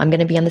 come, I'm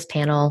going to be on this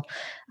panel.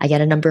 I get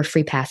a number of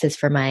free passes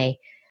for my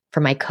for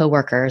my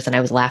coworkers. And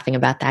I was laughing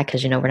about that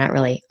because, we're not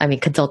really,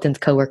 consultants,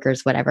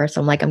 coworkers, whatever. So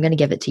I'm like, I'm going to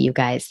give it to you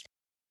guys.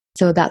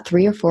 So about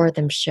 3 or 4 of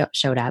them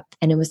showed up,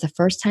 and it was the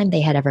first time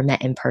they had ever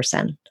met in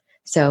person.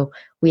 So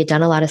we had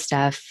done a lot of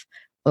stuff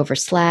over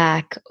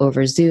Slack,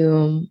 over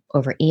Zoom,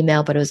 over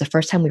email, but it was the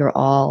first time we were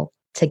all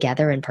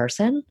together in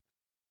person.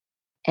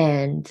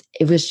 And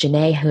it was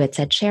Janae who had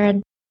said,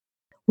 Sharon,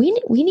 we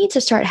need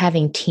to start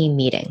having team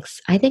meetings.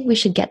 I think we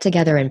should get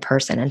together in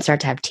person and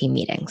start to have team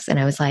meetings. And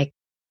I was like,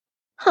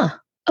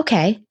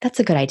 okay, that's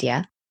a good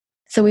idea.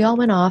 So we all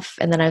went off,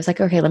 and then I was like,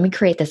 okay, let me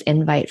create this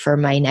invite for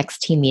my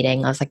next team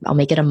meeting. I was like, I'll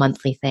make it a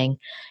monthly thing.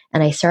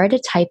 And I started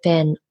to type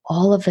in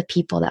all of the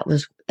people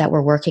that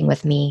were working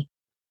with me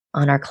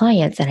on our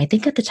clients. And I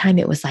think at the time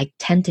it was like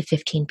 10 to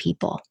 15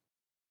 people.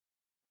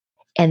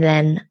 And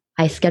then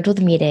I scheduled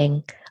the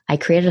meeting. I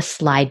created a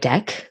slide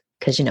deck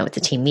because, it's a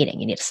team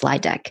meeting. You need a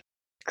slide deck.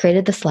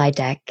 Created the slide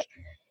deck.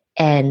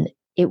 And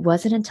it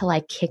wasn't until I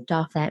kicked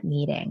off that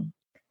meeting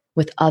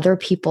with other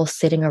people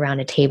sitting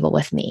around a table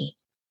with me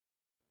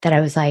that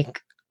I was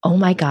like, oh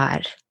my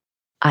God,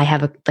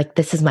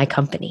 this is my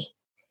company,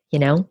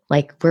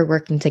 we're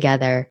working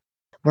together.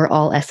 We're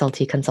all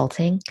SLT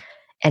consulting,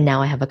 and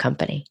now I have a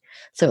company.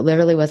 So it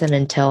literally wasn't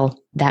until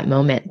that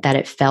moment that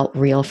it felt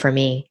real for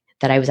me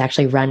that I was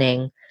actually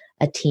running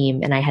a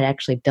team, and I had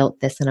actually built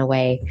this in a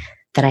way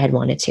that I had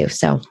wanted to.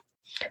 So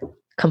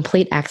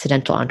complete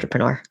accidental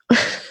entrepreneur.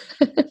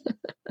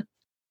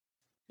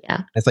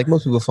 Yeah. It's like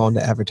most people fall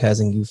into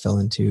advertising. You fell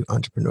into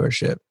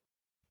entrepreneurship.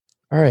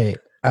 All right.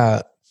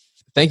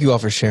 Thank you all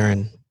for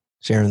sharing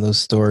those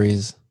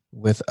stories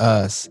with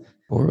us.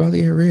 But we're about to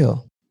get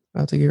real.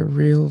 About to get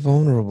real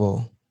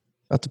vulnerable.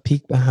 About to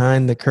peek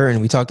behind the curtain.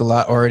 We talked a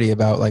lot already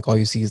about all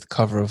you see is the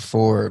cover of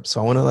Forbes.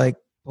 So I want to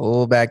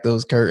pull back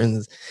those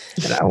curtains,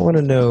 and I want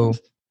to know,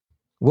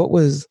 what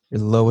was your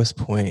lowest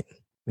point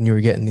when you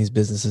were getting these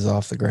businesses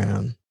off the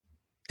ground?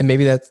 And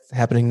maybe that's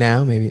happening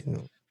now. Maybe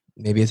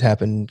it's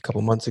happened a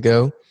couple months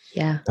ago.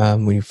 Yeah.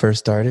 When you first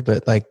started,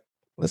 but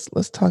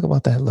let's talk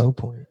about that low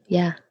point.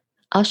 Yeah.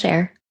 I'll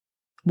share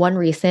one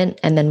recent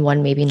and then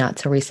one maybe not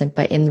so recent,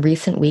 but in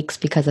recent weeks,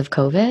 because of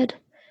COVID,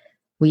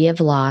 we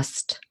have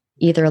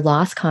either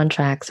lost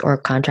contracts or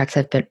contracts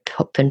have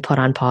been put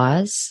on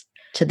pause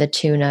to the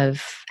tune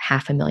of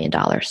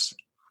 $500,000.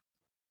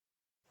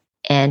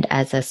 And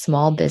as a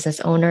small business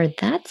owner,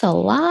 that's a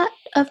lot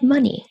of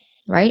money,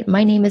 right?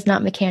 My name is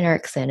not McCann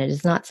Erickson. It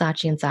is not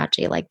Saatchi and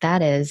Saatchi.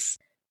 That is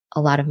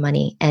a lot of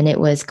money. And it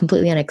was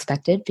completely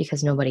unexpected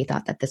because nobody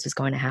thought that this was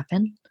going to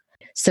happen.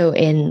 So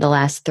in the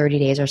last 30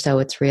 days or so,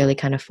 it's really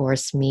kind of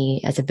forced me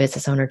as a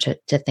business owner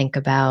to think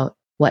about,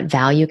 what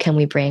value can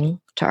we bring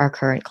to our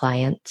current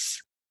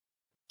clients?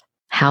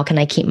 How can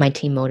I keep my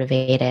team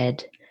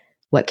motivated?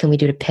 What can we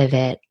do to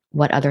pivot?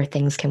 What other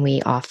things can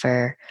we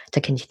offer to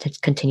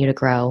continue to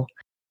grow?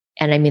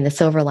 And the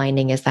silver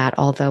lining is that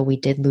although we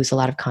did lose a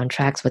lot of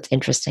contracts, what's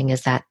interesting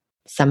is that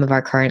some of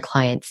our current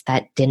clients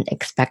that didn't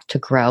expect to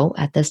grow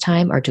at this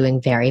time are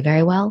doing very,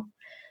 very well.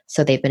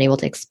 So they've been able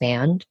to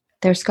expand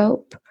their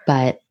scope,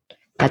 but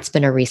that's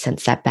been a recent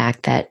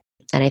setback and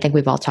I think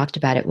we've all talked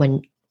about it.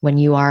 When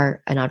you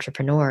are an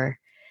entrepreneur,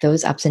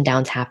 those ups and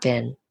downs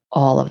happen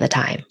all of the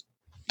time,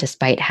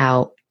 despite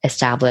how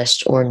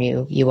established or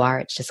new you are.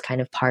 It's just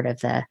kind of part of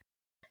the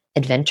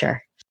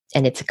adventure,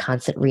 and it's a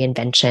constant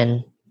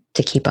reinvention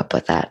to keep up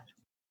with that.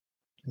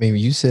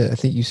 Maybe I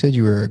think you said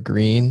you were a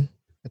green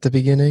at the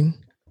beginning.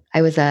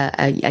 I was a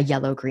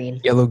yellow green.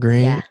 Yellow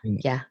green.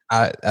 Yeah.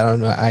 I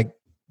don't know. I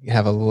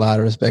have a lot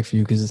of respect for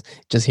you because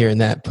just hearing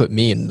that put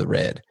me in the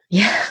red.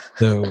 Yeah.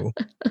 So,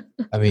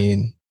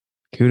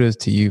 kudos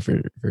to you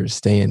for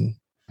staying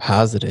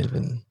positive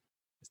and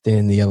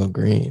staying the yellow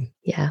green.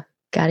 Yeah.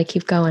 Got to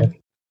keep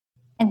going.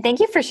 And thank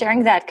you for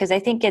sharing that, because I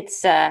think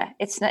it's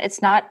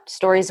not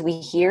stories we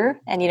hear,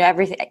 and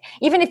everything.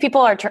 Even if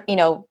people are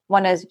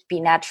want to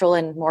be natural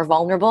and more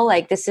vulnerable,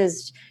 this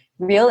is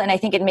real, and I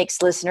think it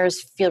makes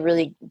listeners feel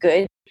really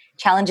good.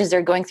 Challenges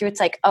they're going through, it's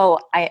like, oh,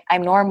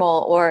 I'm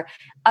normal, or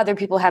other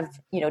people have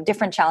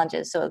different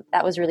challenges. So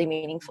that was really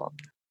meaningful.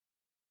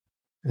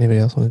 Anybody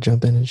else want to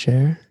jump in and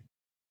share?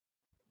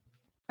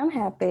 I'm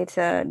happy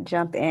to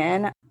jump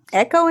in.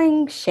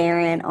 Echoing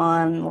Sharon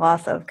on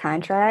loss of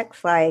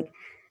contracts,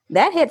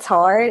 that hits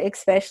hard,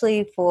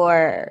 especially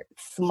for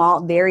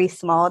very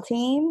small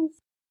teams.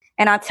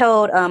 And I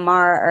told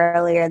Mara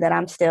earlier that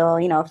I'm still,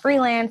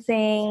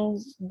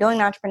 freelancing,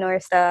 doing entrepreneur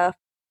stuff,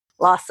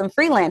 lost some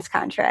freelance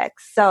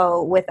contracts.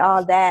 So with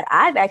all that,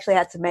 I've actually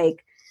had to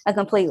make a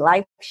complete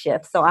life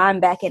shift. So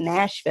I'm back in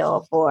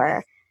Nashville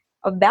for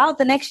about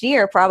the next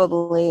year,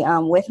 probably,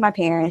 with my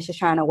parents, just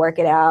trying to work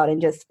it out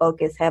and just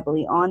focus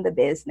heavily on the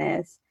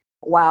business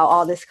while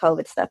all this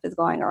COVID stuff is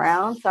going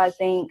around. So I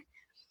think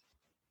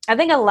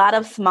a lot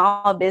of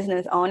small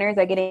business owners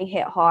are getting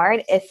hit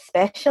hard,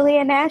 especially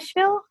in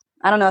Nashville.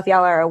 I don't know if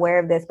y'all are aware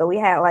of this, but we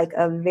had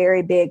a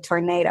very big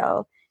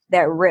tornado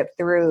that ripped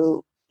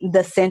through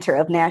the center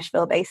of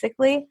Nashville,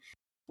 basically.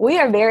 We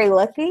are very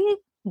lucky,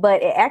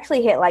 but it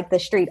actually hit the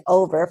street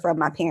over from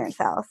my parents'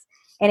 house.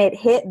 And it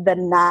hit the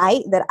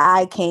night that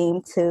I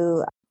came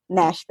to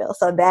Nashville.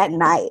 So that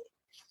night,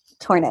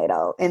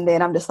 tornado. And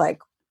then I'm just like,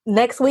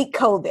 next week,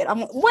 COVID. I'm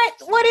like,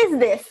 what is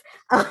this?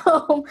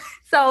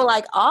 So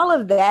like all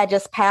of that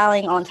just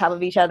piling on top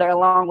of each other,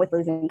 along with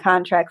losing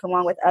contracts,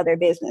 along with other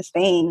business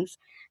things,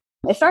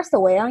 it starts to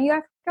weigh on you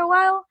after a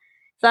while.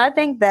 So I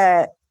think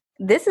that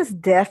this is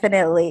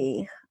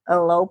definitely a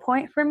low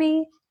point for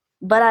me,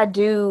 but I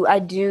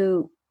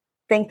do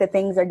think that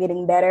things are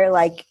getting better.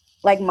 Like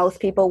most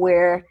people,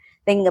 we're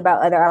thinking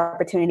about other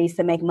opportunities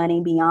to make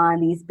money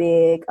beyond these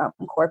big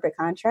corporate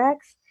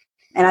contracts.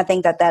 And I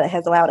think that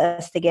has allowed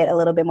us to get a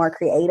little bit more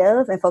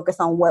creative and focus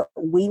on what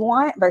we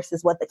want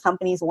versus what the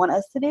companies want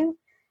us to do.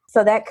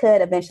 So that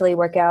could eventually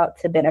work out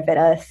to benefit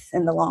us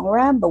in the long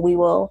run, but we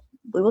will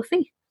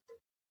see.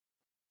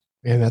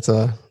 Man, it's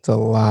a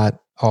lot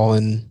all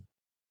in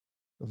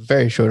a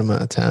very short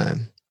amount of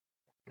time.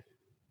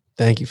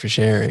 Thank you for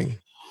sharing.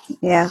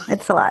 Yeah,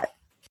 it's a lot.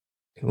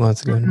 Who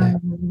wants to go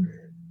next?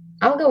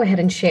 I'll go ahead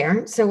and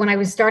share. So when I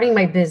was starting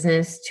my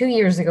business 2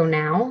 years ago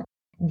now,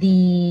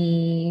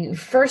 the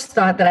first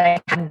thought that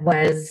I had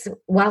was,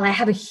 well, I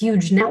have a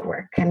huge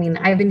network. I mean,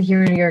 I've been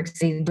here in New York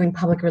City doing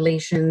public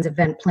relations,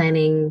 event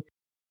planning.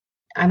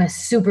 I'm a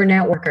super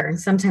networker.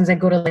 Sometimes I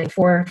go to like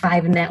 4 or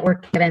 5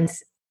 network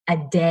events a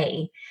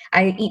day.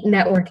 I eat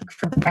networking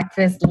for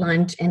breakfast,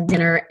 lunch, and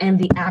dinner, and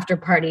the after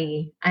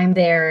party. I'm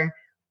there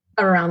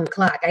around the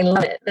clock. I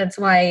love it. That's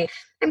why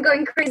I'm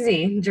going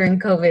crazy during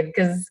COVID,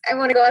 because I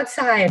want to go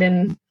outside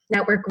and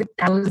network with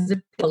thousands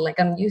of people like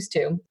I'm used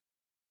to.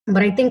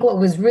 But I think what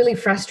was really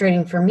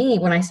frustrating for me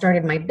when I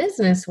started my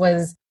business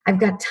was I've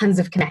got tons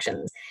of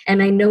connections,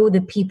 and I know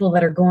the people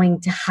that are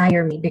going to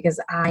hire me because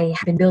I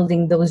have been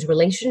building those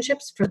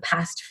relationships for the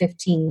past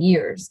 15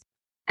 years.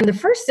 And the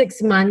first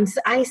 6 months,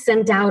 I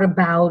sent out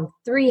about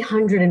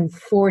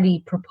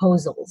 340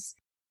 proposals.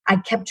 I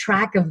kept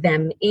track of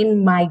them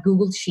in my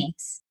Google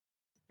Sheets,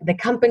 the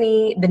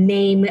company, the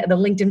name, the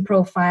LinkedIn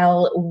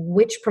profile,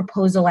 which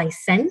proposal I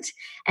sent,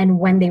 and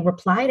when they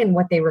replied and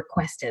what they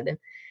requested.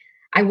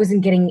 I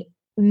wasn't getting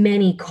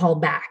many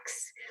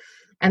callbacks.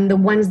 And the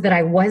ones that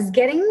I was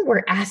getting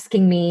were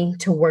asking me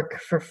to work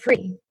for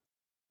free.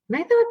 And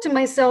I thought to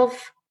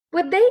myself,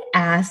 would they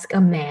ask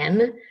a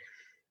man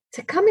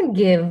to come and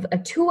give a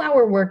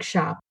 2-hour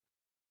workshop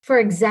for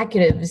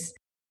executives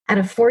at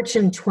a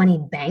Fortune 20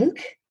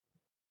 bank?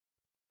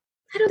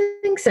 I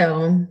don't think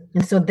so.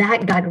 And so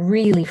that got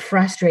really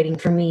frustrating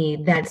for me,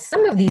 that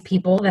some of these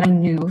people that I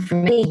knew for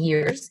many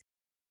years,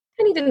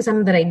 and even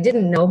some that I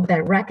didn't know,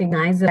 that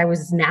recognized that I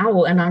was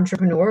now an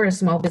entrepreneur, a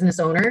small business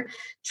owner,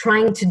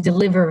 trying to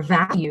deliver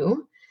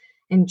value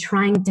and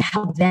trying to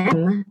help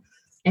them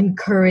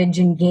encourage,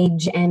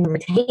 engage, and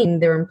retain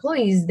their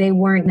employees, they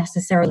weren't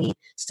necessarily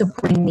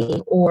supporting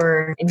me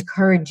or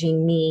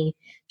encouraging me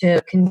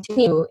to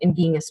continue in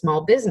being a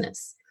small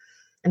business.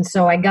 And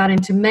so I got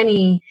into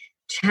many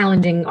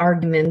challenging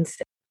arguments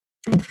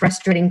and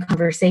frustrating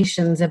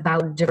conversations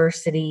about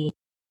diversity,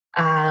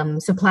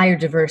 supplier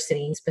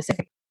diversity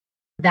specifically.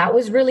 That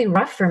was really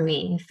rough for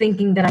me,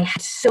 thinking that I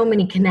had so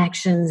many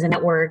connections and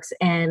networks,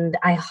 and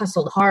I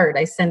hustled hard.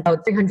 I sent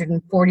out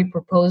 340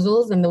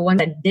 proposals, and the one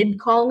that did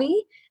call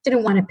me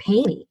didn't want to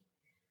pay me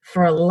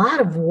for a lot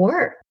of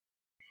work.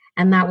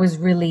 And that was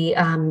really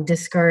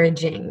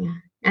discouraging.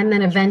 And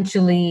then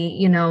eventually,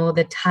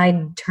 the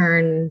tide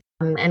turned,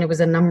 and it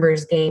was a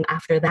numbers game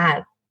after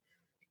that.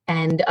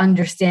 And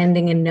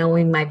understanding and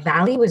knowing my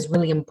value was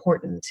really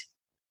important.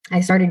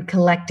 I started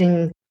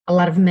collecting a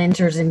lot of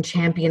mentors and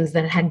champions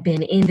that had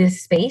been in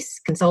this space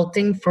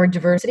consulting for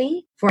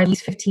diversity for at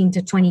least 15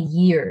 to 20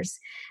 years.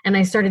 And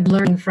I started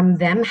learning from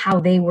them how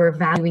they were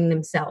valuing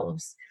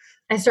themselves.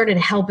 I started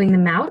helping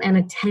them out and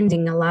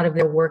attending a lot of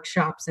their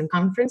workshops and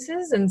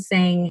conferences and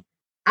saying,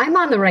 I'm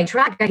on the right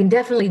track. I can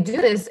definitely do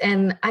this,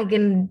 and I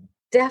can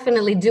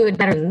definitely do it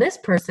better than this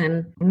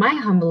person, in my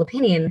humble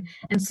opinion.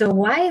 And so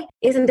why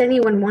isn't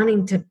anyone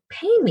wanting to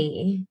pay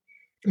me?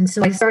 And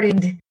so I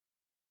started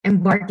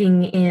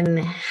embarking in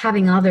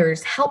having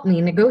others help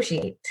me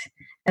negotiate,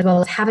 as well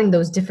as having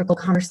those difficult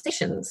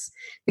conversations.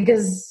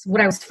 Because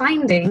what I was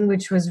finding,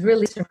 which was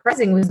really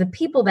surprising, was the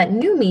people that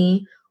knew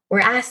me were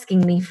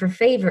asking me for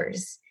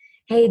favors.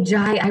 Hey,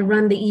 Jai, I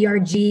run the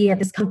ERG at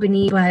this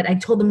company, but I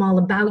told them all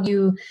about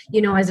you.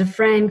 As a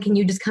friend, can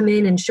you just come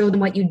in and show them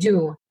what you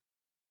do?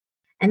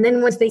 And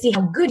then once they see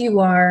how good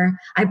you are,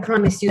 I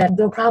promise you that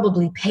they'll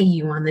probably pay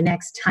you on the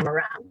next time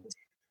around.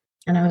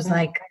 And I was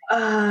like,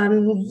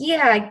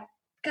 yeah, I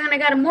kind of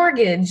got a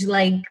mortgage.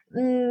 Like,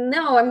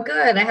 no, I'm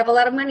good. I have a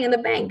lot of money in the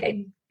bank.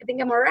 I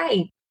think I'm all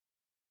right.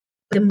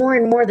 The more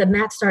and more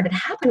that started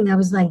happening, I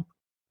was like,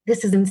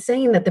 this is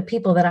insane that the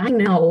people that I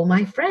know,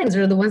 my friends,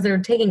 are the ones that are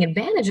taking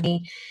advantage of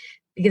me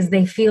because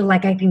they feel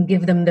like I can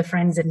give them the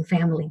friends and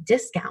family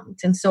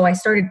discount. And so I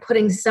started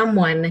putting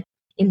someone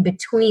in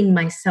between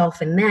myself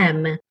and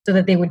them so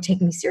that they would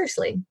take me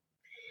seriously.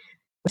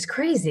 It was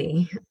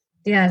crazy.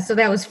 Yeah, so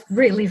that was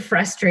really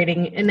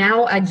frustrating. And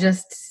now I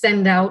just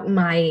send out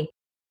my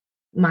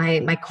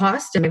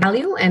cost and my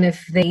value. And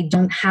if they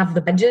don't have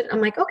the budget,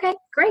 I'm like, okay,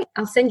 great.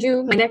 I'll send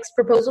you my next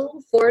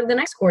proposal for the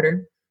next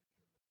quarter.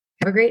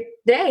 have a great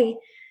day,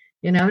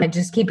 and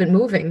just keep it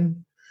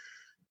moving.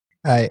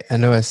 I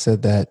know I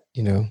said that,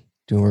 doing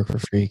work for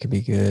free can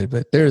be good,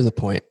 but there is a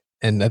point.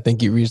 And I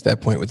think you reached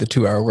that point with the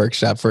 2-hour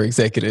workshop for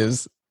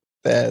executives.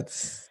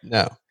 That's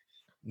no.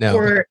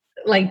 Or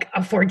like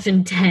a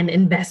Fortune 10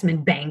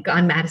 investment bank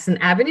on Madison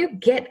Avenue.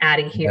 Get out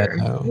of here.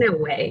 No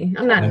way.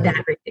 I'm not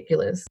that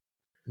ridiculous.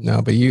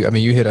 No, but you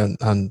hit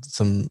on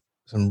some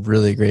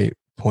really great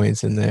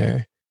points in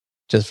there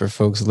just for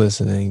folks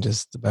listening,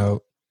 just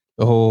about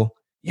the whole,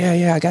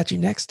 I got you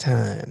next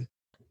time.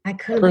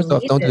 First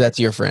off, don't do that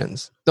to your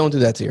friends. Don't do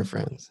that to your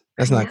friends.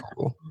 That's not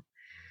cool.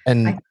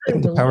 And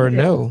the power of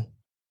no.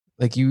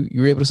 Like you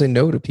were able to say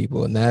no to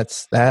people, and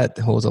that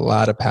holds a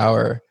lot of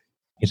power.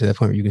 Get to that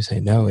point where you can say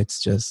no.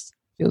 It's just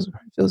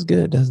feels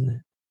good, doesn't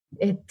it?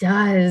 It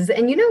does.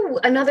 And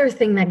another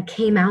thing that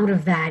came out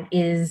of that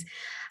is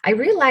I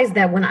realized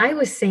that when I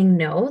was saying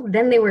no,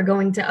 then they were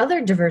going to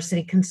other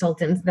diversity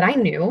consultants that I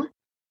knew.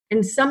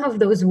 And some of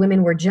those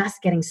women were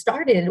just getting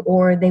started,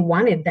 or they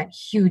wanted that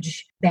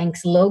huge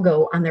bank's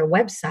logo on their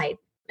website.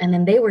 And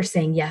then they were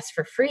saying yes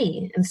for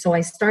free. And so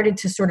I started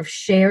to sort of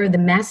share the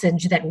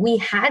message that we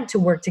had to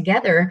work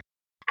together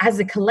as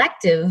a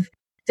collective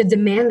to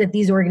demand that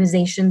these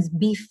organizations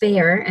be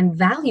fair and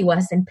value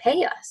us and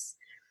pay us.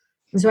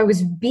 And so I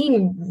was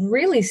being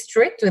really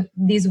strict with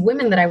these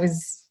women that I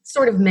was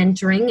sort of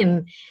mentoring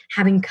and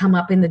having come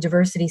up in the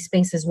diversity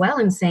space as well,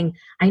 and saying,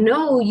 I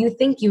know you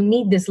think you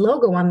need this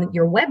logo on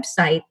your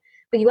website,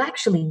 but you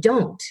actually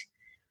don't.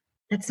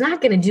 That's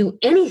not going to do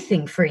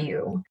anything for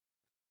you.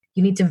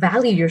 You need to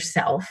value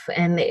yourself.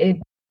 And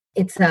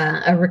it's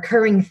a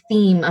recurring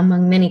theme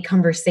among many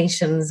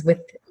conversations with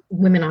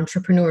women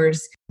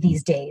entrepreneurs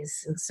these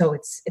days. And so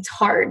it's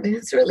hard.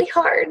 It's really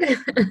hard.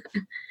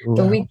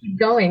 But we keep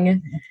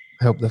going.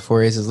 I hope the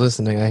 4A's is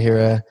listening. I hear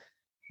a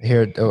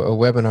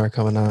webinar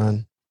coming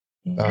on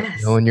about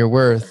knowing your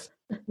worth.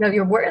 Know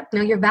your worth,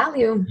 know your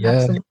value. Yeah.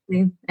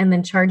 Absolutely. And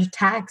then charge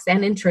tax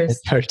and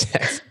interest. Charge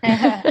tax.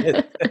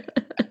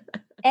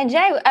 And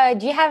Jay,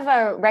 do you have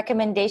a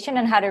recommendation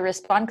on how to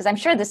respond? Because I'm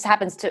sure this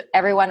happens to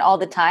everyone all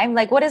the time.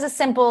 Like, what is a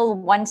simple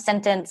one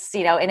sentence,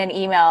 in an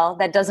email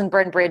that doesn't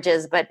burn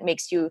bridges, but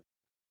makes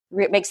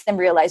them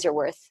realize your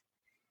worth?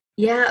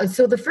 Yeah.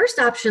 So the first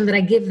option that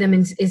I give them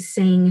is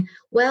saying,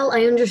 well,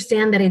 I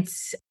understand that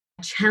it's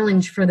a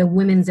challenge for the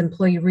Women's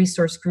Employee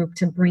Resource Group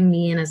to bring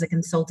me in as a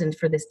consultant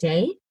for this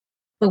day.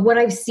 But what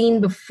I've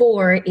seen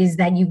before is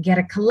that you get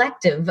a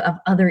collective of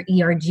other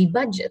ERG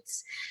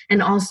budgets,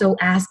 and also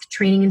ask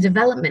training and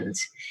development,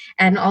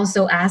 and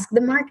also ask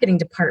the marketing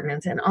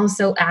department, and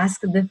also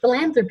ask the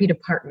philanthropy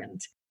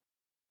department.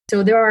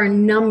 So there are a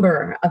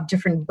number of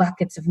different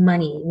buckets of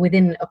money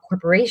within a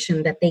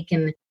corporation that they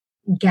can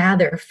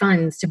gather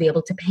funds to be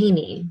able to pay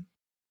me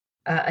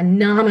a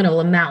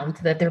nominal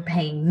amount that they're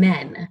paying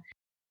men.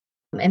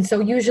 And so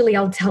usually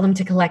I'll tell them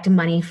to collect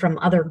money from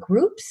other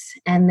groups.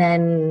 And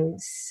then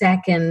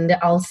second,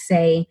 I'll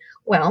say,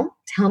 well,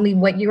 tell me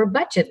what your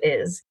budget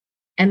is.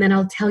 And then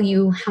I'll tell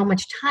you how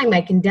much time I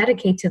can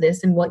dedicate to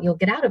this and what you'll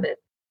get out of it.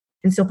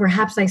 And so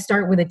perhaps I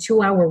start with a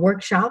 2-hour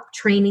workshop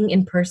training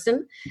in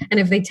person. And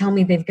if they tell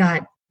me they've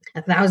got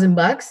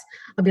 $1,000,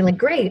 I'll be like,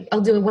 great, I'll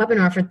do a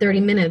webinar for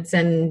 30 minutes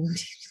and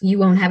you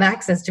won't have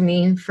access to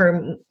me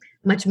for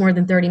much more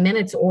than 30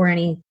 minutes or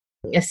any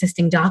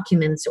assisting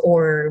documents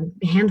or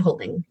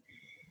handholding.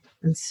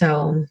 And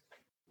so,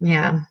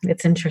 yeah,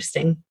 it's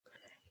interesting.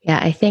 Yeah,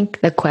 I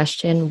think the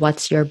question,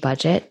 what's your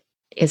budget,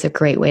 is a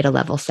great way to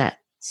level set.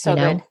 So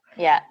good.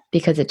 Yeah.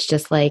 Because it's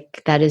just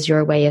like, that is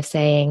your way of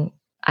saying,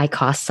 I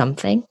cost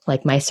something,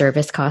 like my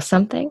service costs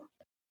something.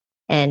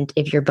 And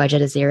if your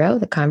budget is 0,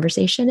 the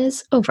conversation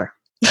is over.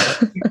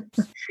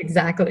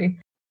 Exactly.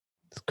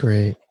 That's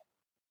great.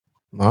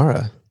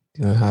 Mara,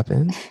 do you want to hop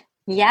in?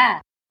 Yeah.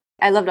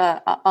 I loved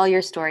all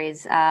your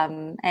stories.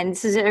 And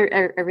this is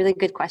a really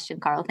good question,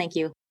 Carl. Thank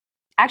you.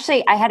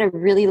 Actually, I had a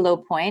really low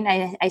point.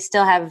 I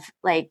still have,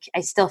 I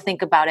still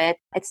think about it.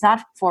 It's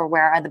not for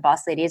Where Are the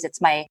Boss Ladies?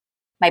 It's my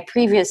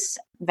previous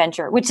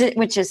venture, which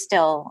is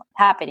still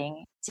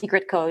happening,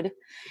 Secret Code.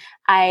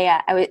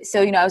 I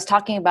was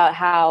talking about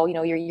how,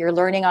 you're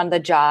learning on the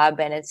job,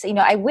 and it's,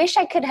 I wish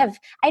I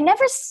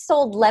never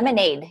sold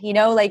lemonade,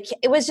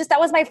 it was just, that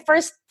was my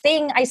first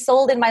thing I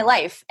sold in my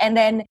life. And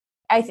then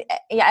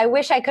I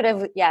wish I could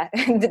have,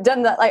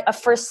 done a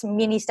first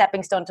mini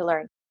stepping stone to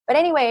learn. But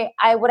anyway,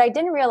 what I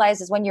didn't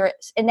realize is when you're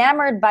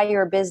enamored by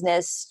your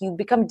business, you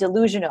become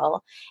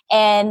delusional.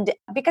 And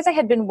because I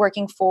had been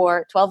working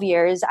for 12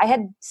 years, I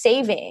had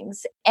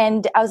savings,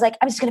 and I was like,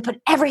 I'm just going to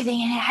put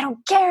everything in it. I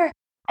don't care.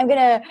 I'm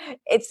going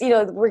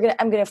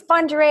to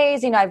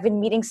fundraise. I've been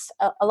meeting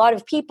a lot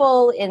of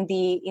people in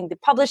the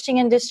publishing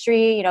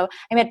industry. I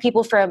met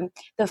people from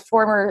the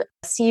former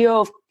CEO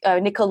of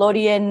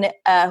Nickelodeon,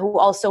 who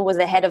also was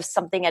the head of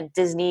something at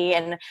Disney.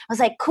 And I was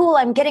like, cool,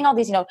 I'm getting all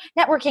these,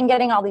 networking,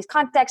 getting all these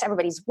contacts.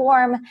 Everybody's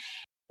warm.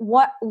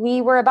 What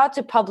we were about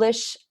to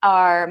publish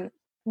our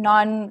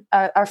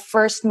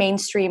first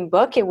mainstream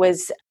book. It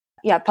was,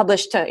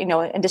 published,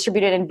 and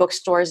distributed in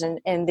bookstores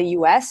in the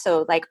US.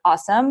 So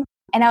awesome.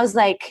 And I was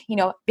like,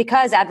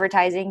 because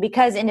advertising,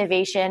 because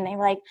innovation, and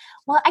like,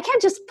 well, I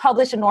can't just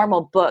publish a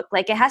normal book.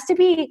 Like it has to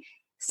be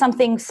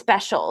something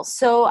special.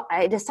 So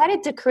I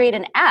decided to create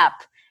an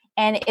app,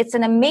 and it's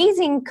an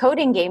amazing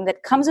coding game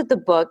that comes with the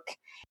book.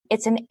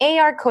 It's an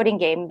AR coding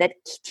game that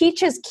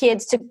teaches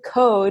kids to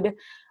code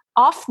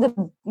off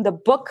the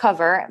book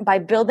cover by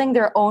building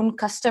their own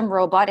custom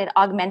robot in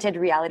augmented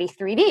reality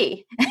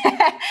 3D.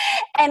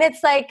 And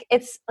it's like,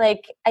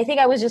 I think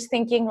I was just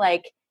thinking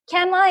like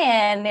Cannes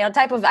Lion,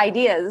 type of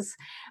ideas.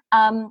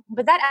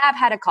 But that app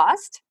had a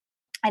cost,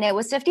 and it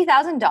was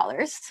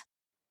 $50,000.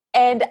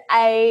 And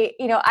I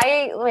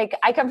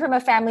come from a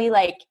family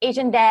like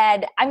Asian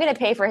dad, I'm going to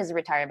pay for his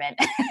retirement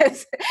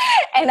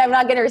and I'm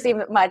not going to receive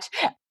much.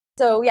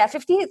 So yeah,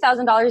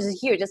 $50,000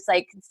 is huge. It's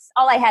like, it's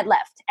all I had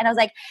left. And I was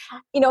like,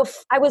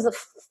 I was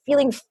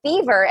feeling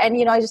fever, and,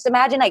 I just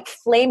imagine like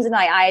flames in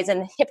my eyes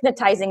and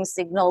hypnotizing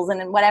signals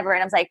and whatever.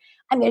 And I was like,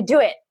 I'm going to do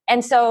it.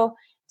 And so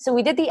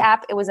we did the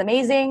app. It was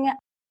amazing.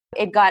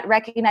 It got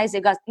recognized.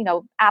 It got,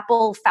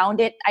 Apple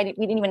found it. We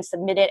didn't even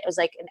submit it. It was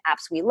like an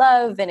apps we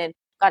love, and it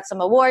got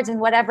some awards and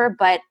whatever,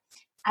 but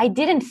I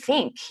didn't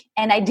think.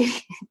 And I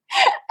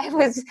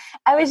was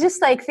just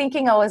like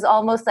thinking, I was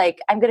almost like,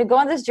 I'm going to go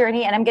on this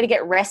journey and I'm going to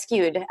get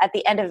rescued at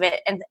the end of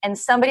it. And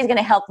somebody's going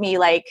to help me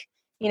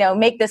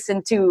make this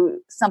into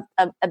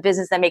a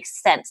business that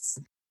makes sense.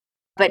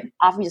 But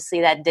obviously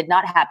that did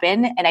not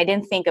happen. And I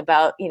didn't think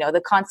about,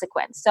 the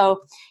consequence.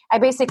 So I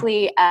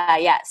basically,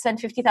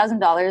 spent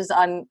 $50,000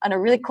 on a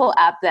really cool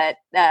app that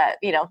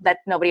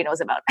nobody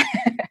knows about.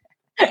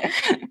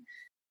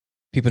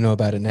 People know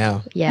about it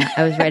now. Yeah,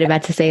 I was right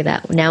about to say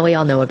that. Now we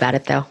all know about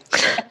it, though.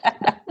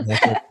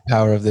 That's what the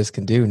power of this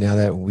can do. Now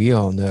that we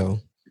all know,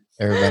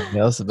 everybody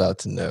else about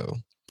to know.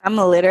 I'm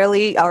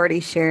literally already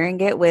sharing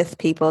it with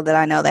people that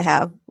I know that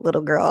have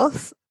little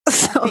girls.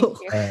 So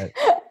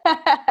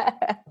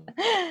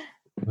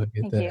Look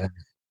at that.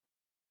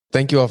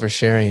 Thank you all for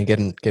sharing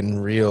and getting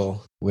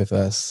real with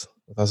us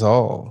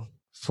all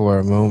for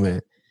a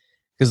moment,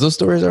 because those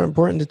stories are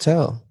important to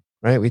tell,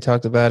 right? We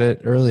talked about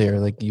it earlier.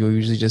 Like you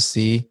usually just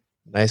see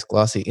nice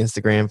glossy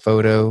Instagram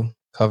photo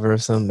cover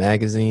of some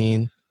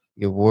magazine,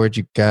 the award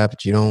you got,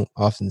 but you don't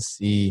often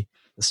see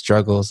the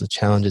struggles, the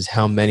challenges,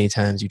 how many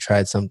times you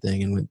tried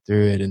something and went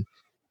through it, and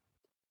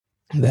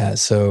that.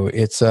 So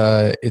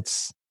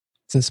it's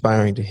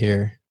inspiring to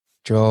hear.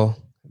 Joel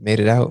made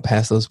it out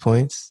past those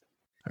points,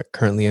 are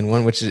currently in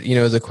one, which is,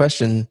 is a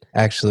question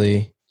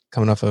actually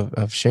coming off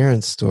of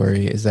Sharon's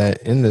story, is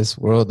that in this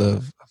world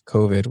of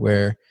COVID,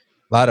 where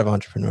a lot of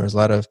entrepreneurs, a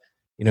lot of,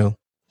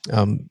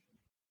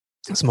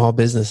 small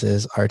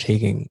businesses are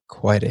taking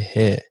quite a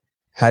hit.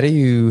 How do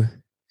you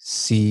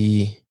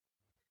see,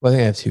 well, I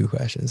think I have two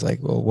questions. Like,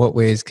 well, what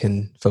ways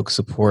can folks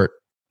support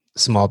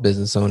small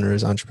business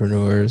owners,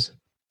 entrepreneurs,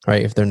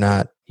 right? If they're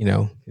not, you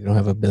don't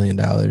have $1 billion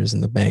in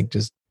the bank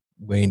just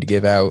waiting to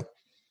give out.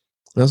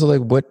 And also,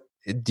 like, what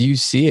do you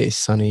see a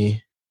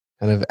sunny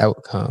kind of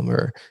outcome,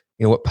 or,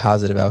 what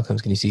positive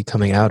outcomes can you see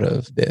coming out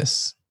of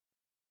this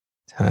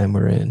time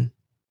we're in?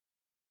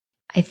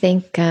 I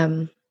think,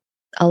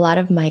 a lot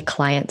of my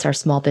clients are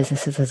small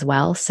businesses as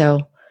well.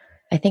 So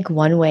I think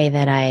one way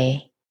that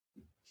I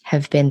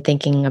have been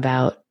thinking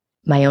about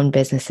my own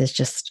business is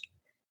just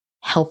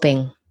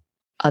helping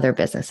other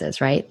businesses,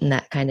 right? And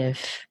that kind of,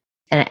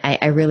 and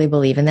I really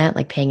believe in that,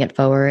 like paying it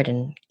forward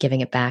and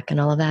giving it back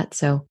and all of that.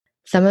 So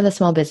some of the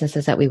small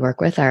businesses that we work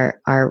with are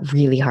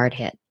really hard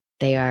hit.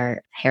 They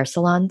are hair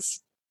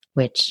salons,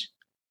 which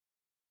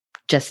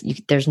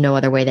there's no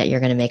other way that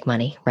you're going to make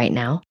money right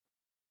now.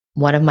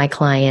 One of my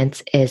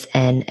clients is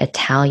an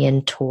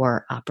Italian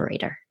tour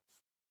operator.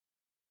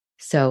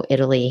 So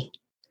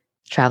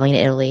traveling to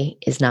Italy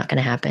is not going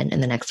to happen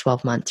in the next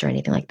 12 months or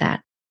anything like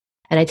that.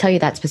 And I tell you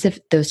that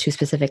those two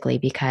specifically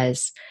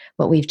because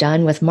what we've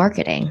done with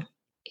marketing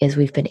is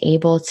we've been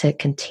able to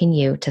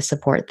continue to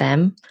support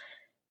them,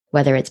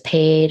 whether it's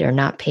paid or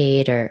not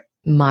paid or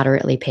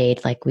moderately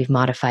paid, like we've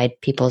modified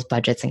people's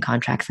budgets and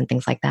contracts and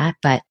things like that.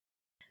 But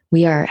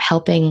we are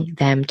helping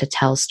them to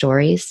tell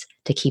stories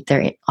to keep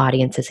their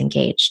audiences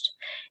engaged.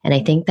 And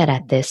I think that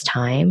at this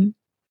time,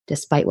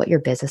 despite what your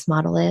business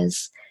model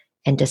is,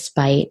 and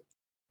despite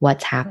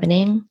what's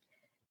happening,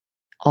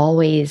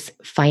 always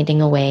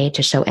finding a way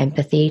to show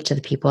empathy to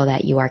the people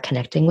that you are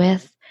connecting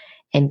with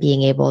and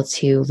being able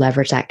to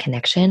leverage that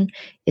connection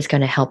is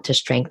going to help to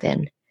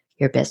strengthen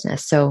your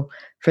business. So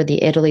for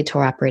the Italy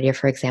tour operator,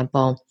 for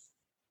example,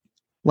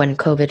 when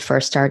COVID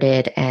first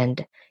started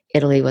and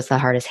Italy was the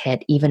hardest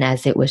hit, even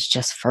as it was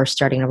just first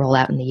starting to roll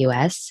out in the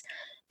US,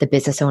 the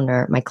business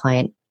owner, my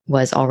client,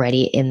 was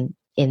already in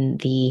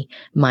the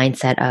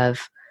mindset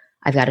of,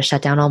 I've got to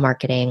shut down all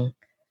marketing.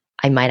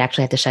 I might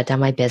actually have to shut down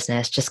my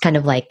business, just kind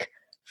of like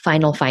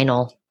final,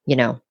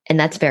 and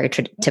that's very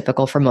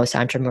typical for most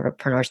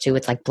entrepreneurs too.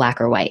 It's like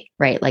black or white,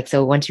 right? Like,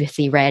 so once you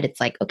see red,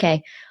 it's like,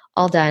 okay,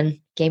 all done,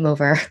 game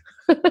over.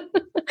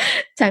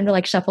 Time to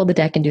like shuffle the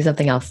deck and do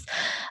something else.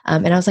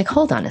 And I was like,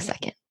 hold on a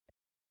second.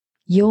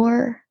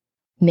 Your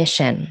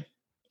mission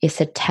is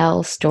to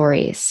tell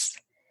stories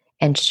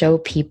and show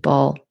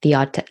people the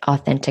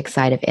authentic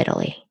side of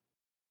Italy.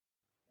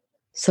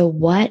 So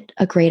what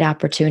a great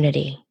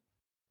opportunity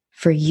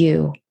for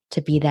you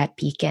to be that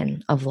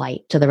beacon of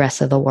light to the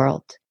rest of the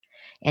world.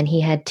 And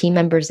he had team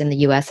members in the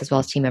US as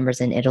well as team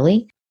members in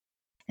Italy.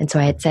 And so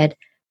I had said,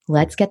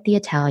 let's get the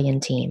Italian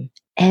team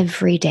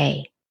every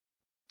day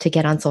to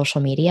get on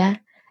social media.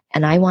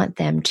 And I want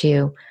them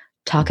to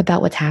talk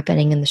about what's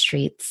happening in the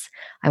streets.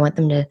 I want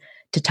them to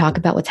talk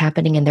about what's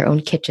happening in their own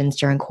kitchens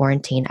during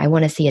quarantine. I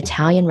want to see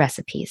Italian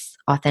recipes,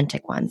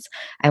 authentic ones.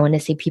 I want to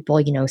see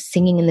people,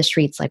 singing in the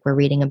streets like we're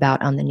reading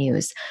about on the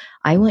news.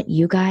 I want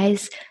you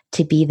guys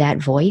to be that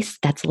voice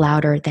that's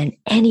louder than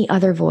any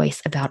other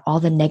voice about all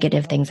the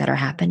negative things that are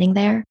happening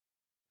there.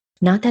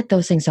 Not that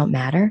those things don't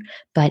matter,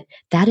 but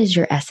that is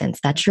your essence.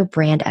 That's your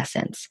brand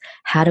essence.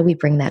 How do we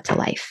bring that to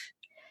life?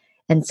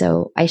 And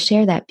so I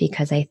share that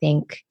because I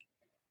think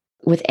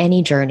with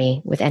any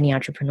journey, with any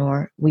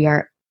entrepreneur, we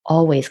are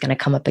always going to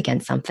come up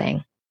against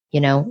something,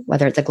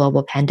 whether it's a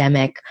global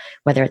pandemic,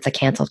 whether it's a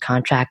canceled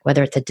contract,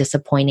 whether it's a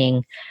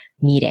disappointing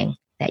meeting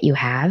that you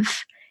have.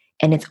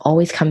 And it's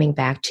always coming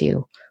back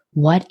to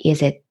what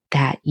is it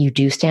that you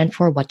do stand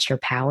for? What's your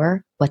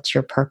power? What's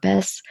your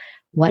purpose?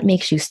 What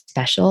makes you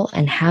special?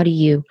 And how do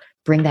you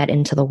bring that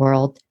into the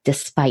world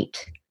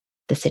despite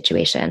the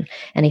situation?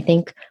 And I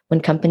think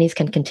when companies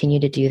can continue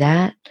to do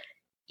that,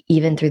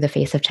 even through the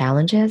face of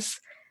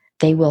challenges,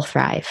 they will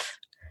thrive.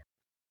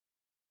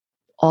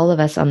 All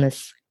of us on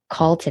this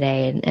call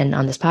today and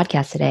on this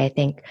podcast today,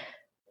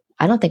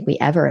 I don't think we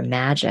ever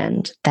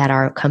imagined that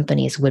our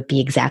companies would be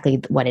exactly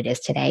what it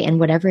is today. And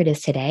whatever it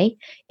is today,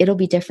 it'll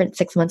be different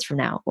 6 months from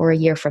now or a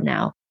year from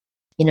now.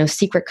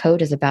 Secret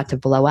Code is about to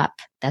blow up.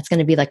 That's going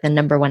to be like the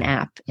number one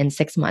app in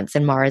 6 months.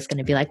 And Mara is going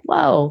to be like,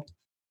 whoa,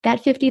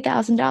 that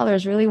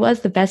 $50,000 really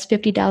was the best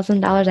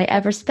 $50,000 I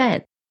ever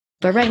spent.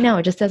 But right now,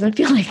 it just doesn't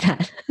feel like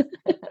that.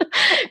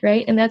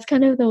 Right? And that's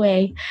kind of the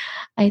way,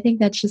 I think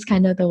that's just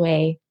kind of the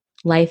way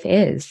life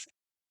is.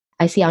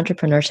 I see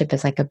entrepreneurship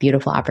as like a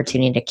beautiful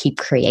opportunity to keep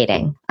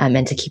creating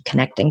and to keep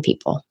connecting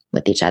people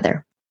with each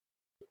other.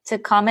 To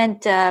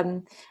comment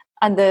on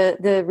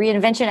the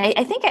reinvention,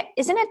 I think,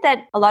 isn't it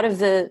that a lot of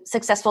the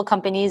successful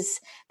companies,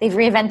 they've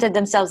reinvented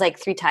themselves like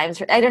 3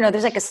 times? I don't know.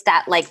 There's like a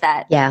stat like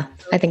that. Yeah,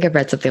 I think I've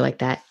read something like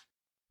that.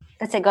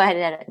 That's it. Go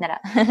ahead,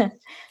 Netta.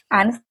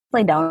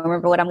 Honestly, don't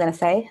remember what I'm going to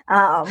say.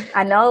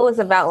 I know it was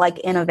about like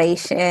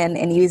innovation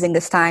and using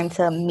this time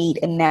to meet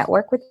and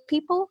network with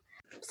people.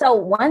 So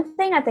one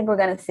thing I think we're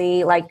going to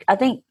see, like I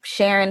think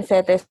Sharon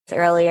said this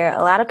earlier,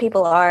 a lot of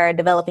people are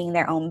developing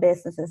their own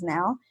businesses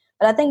now.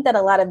 But I think that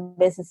a lot of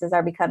businesses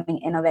are becoming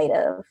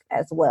innovative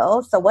as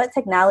well. So what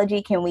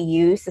technology can we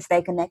use to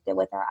stay connected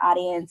with our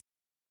audience?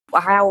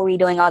 How are we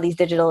doing all these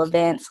digital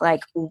events?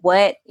 Like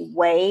what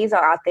ways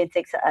are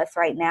authentic to us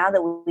right now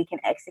that we can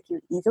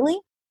execute easily?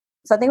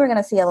 So I think we're going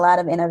to see a lot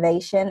of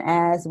innovation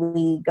as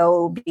we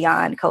go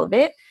beyond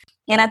COVID.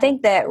 And I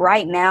think that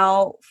right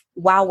now,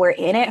 while we're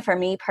in it, for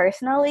me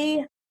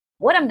personally,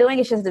 what I'm doing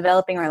is just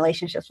developing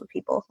relationships with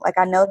people. Like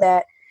I know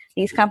that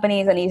these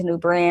companies and these new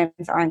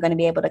brands aren't going to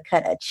be able to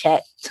cut a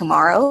check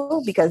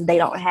tomorrow because they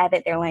don't have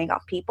it. They're laying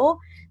off people.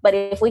 But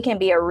if we can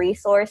be a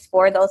resource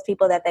for those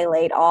people that they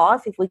laid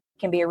off, if we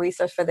can be a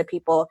resource for the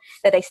people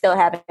that they still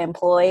have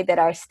employed that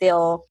are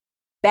still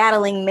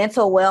battling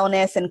mental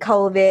wellness and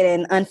COVID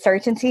and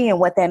uncertainty and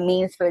what that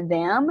means for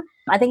them,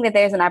 I think that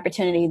there's an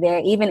opportunity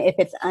there. Even if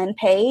it's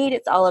unpaid,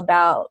 it's all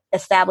about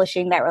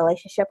establishing that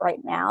relationship right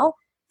now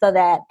so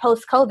that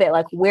post-COVID,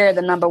 like we're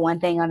the number one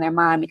thing on their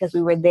mind because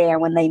we were there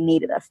when they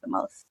needed us the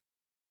most.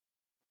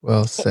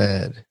 Well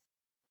said.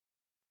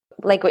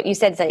 Like what you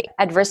said, like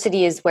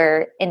adversity is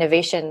where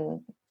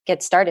innovation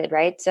gets started,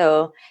 right?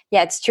 So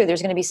yeah, it's true.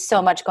 There's going to be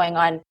so much going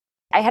on.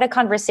 I had a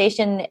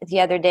conversation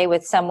the other day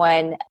with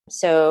someone.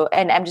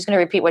 And I'm just going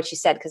to repeat what she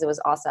said because it was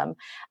awesome.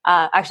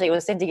 Actually, it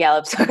was Cindy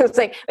Gallup. So it was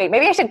like, wait,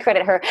 maybe I should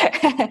credit her.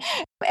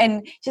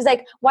 And she's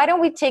like, why don't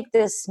we take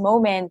this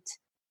moment,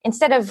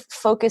 instead of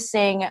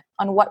focusing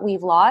on what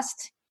we've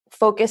lost,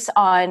 focus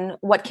on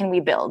what can we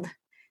build?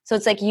 So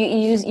it's like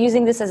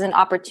using this as an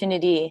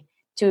opportunity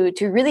to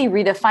really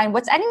redefine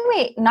what's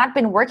anyway not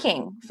been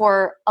working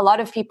for a lot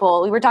of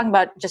people. We were talking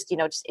about just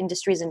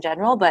industries in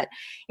general, but,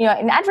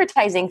 in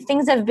advertising,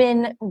 things have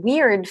been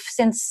weird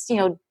since,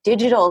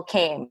 digital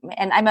came.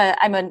 And I'm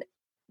a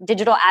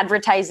digital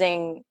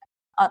advertising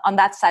on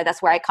that side.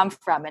 That's where I come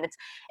from. And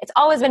it's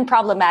always been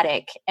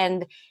problematic.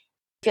 And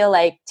I feel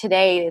like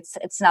today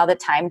it's now the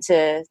time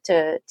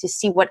to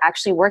see what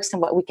actually works and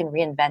what we can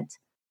reinvent.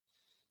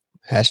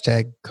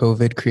 Hashtag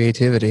COVID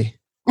creativity.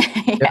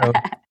 Yeah.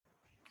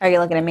 Are you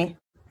looking at me?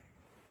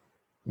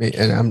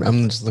 And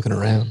I'm just looking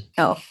around.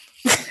 Oh.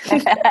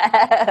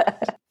 Yeah,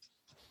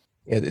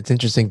 it's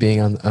interesting being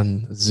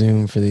on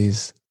Zoom for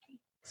these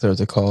sorts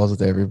of calls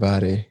with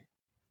everybody.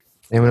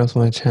 Anyone else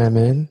want to chime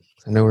in?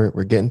 I know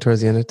we're getting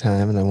towards the end of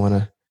time, and I want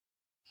to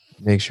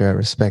make sure I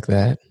respect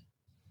that.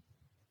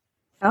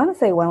 I want to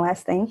say one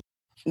last thing.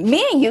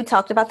 Me and you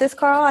talked about this,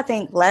 Carl, I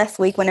think last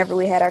week whenever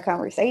we had our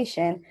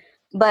conversation.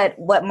 But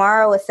what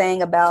Mara was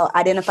saying about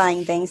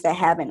identifying things that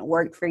haven't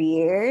worked for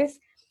years,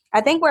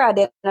 I think we're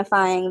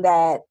identifying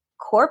that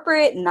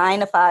corporate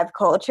 9-to-5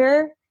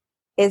 culture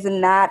is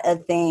not a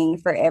thing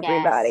for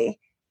everybody. Yes.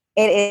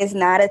 It is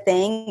not a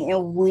thing.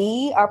 And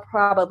we are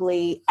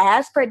probably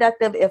as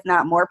productive, if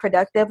not more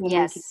productive, when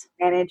we can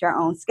manage our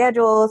own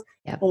schedules,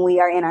 when we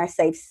are in our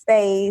safe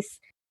space,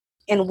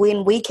 and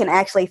when we can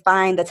actually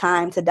find the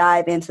time to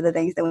dive into the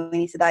things that we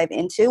need to dive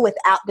into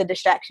without the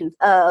distractions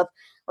of,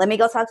 let me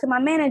go talk to my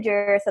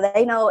manager so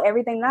they know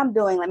everything that I'm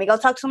doing. Let me go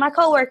talk to my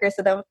coworkers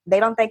so they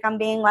don't think I'm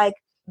being like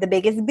the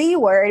biggest B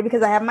word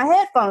because I have my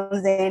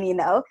headphones in, you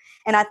know?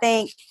 And I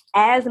think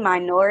as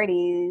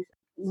minorities,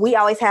 we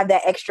always have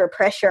that extra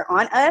pressure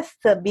on us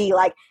to be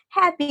like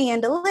happy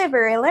and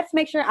deliver. And let's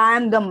make sure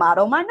I'm the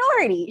model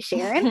minority,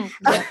 Sharon.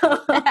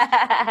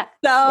 I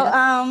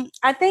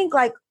think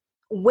like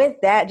with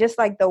that, just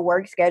like the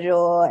work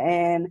schedule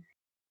and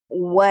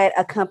what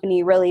a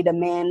company really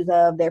demands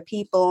of their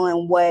people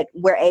and what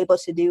we're able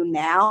to do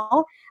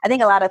now, I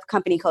think a lot of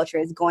company culture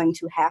is going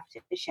to have to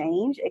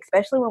change,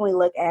 especially when we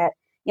look at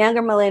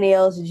younger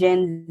millennials,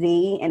 Gen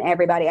Z, and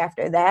everybody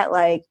after that.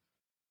 Like,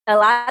 a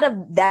lot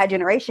of that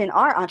generation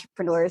are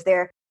entrepreneurs.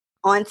 They're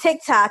on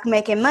TikTok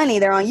making money.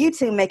 They're on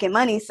YouTube making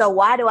money. So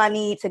why do I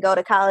need to go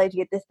to college,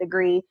 get this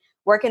degree,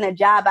 work in a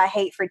job I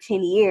hate for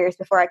 10 years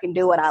before I can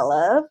do what I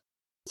love?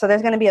 So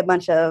there's going to be a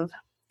bunch of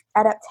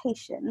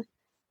adaptation,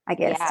 I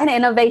guess, and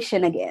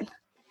innovation again.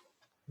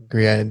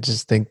 Agree. I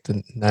just think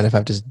the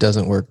 9-to-5 just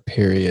doesn't work,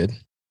 period.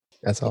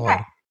 That's all.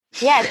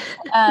 Yeah.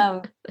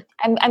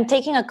 I'm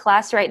taking a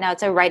class right now.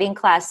 It's a writing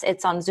class.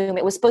 It's on Zoom.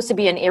 It was supposed to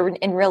be an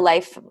in real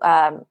life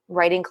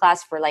writing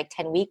class for like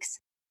 10 weeks.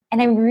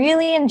 And I'm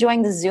really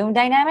enjoying the Zoom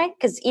dynamic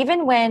because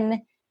even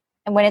when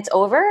it's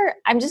over,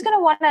 I'm just going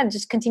to want to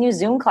just continue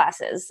Zoom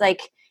classes.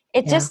 Like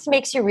it just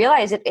makes you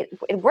realize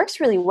it works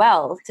really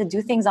well to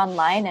do things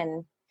online.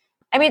 And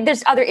I mean,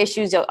 there's other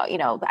issues, you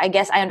know, I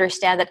guess I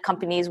understand that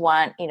companies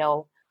want, you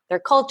know, their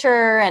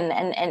culture and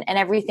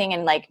everything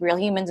and like real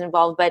humans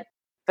involved.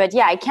 But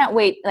yeah, I can't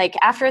wait. Like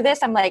after this,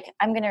 I'm like,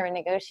 I'm going to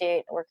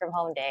renegotiate work from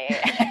home day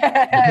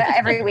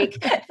every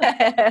week.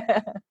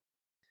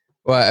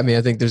 Well, I mean,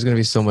 I think there's going to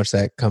be so much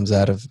that comes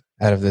out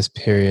of this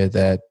period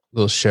that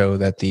will show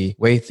that the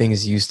way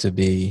things used to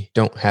be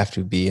don't have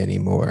to be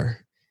anymore.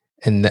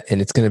 And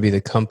it's going to be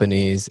the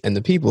companies and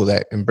the people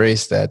that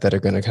embrace that are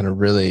going to kind of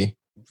really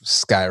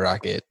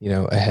skyrocket, you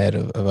know, ahead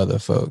of other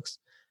folks.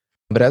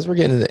 But as we're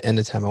getting to the end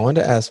of time, I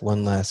wanted to ask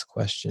one last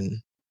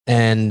question.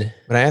 And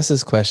when I ask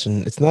this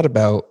question, it's not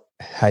about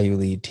how you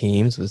lead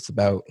teams, but it's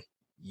about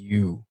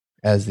you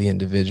as the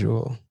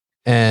individual.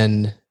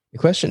 And the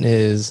question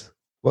is,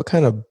 what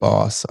kind of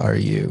boss are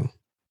you?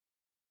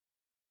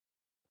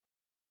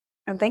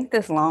 I think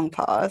this long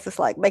pause is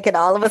like making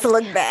all of us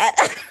look bad.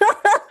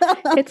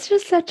 It's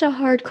just such a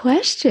hard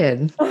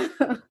question.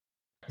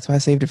 That's why I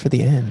saved it for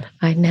the end.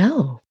 I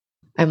know.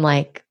 I'm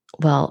like,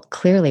 well,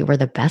 clearly we're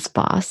the best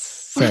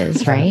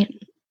bosses, right?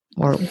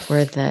 Or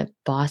we're the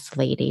boss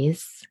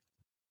ladies.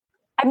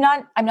 I'm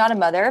not a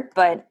mother,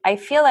 but I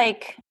feel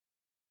like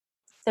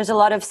there's a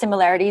lot of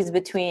similarities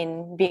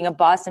between being a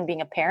boss and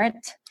being a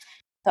parent.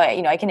 So,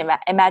 you know, I can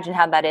imagine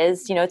how that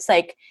is. You know, it's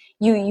like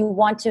you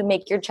want to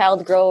make your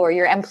child grow or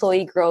your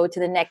employee grow to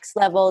the next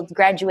level,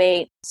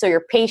 graduate. So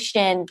you're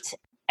patient.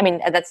 I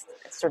mean, that's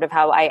sort of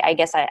how I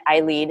guess I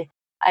lead.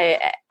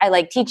 I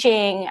like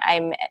teaching.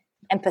 I'm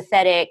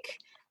empathetic.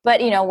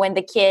 But, you know, when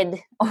the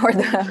kid or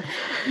the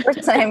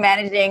person I'm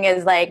managing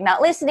is like not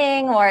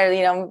listening or,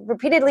 you know,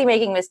 repeatedly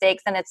making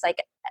mistakes, then it's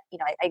like, you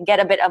know, I get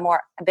a bit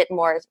more,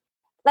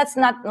 let's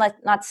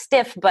not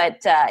stiff, but,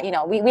 you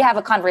know, we have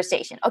a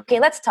conversation. Okay,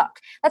 let's talk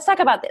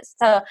about this.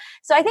 So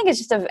I think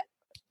it's just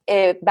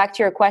back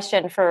to your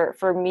question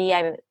for me,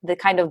 I'm the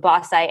kind of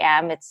boss I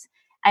am.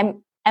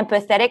 I'm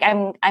empathetic.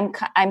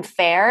 I'm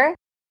fair.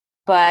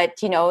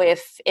 But, you know,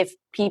 if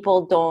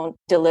people don't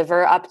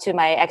deliver up to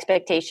my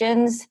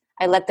expectations,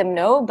 I let them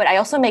know, but I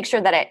also make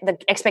sure that the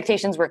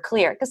expectations were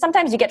clear. Because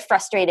sometimes you get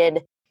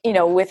frustrated, you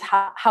know, with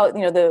how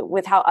you know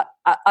with how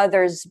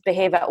others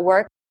behave at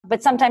work.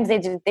 But sometimes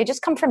they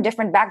just come from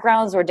different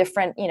backgrounds or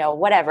different, you know,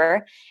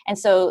 whatever. And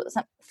so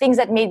some things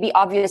that may be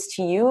obvious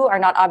to you are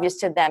not obvious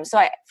to them.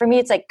 So for me,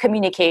 it's like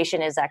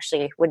communication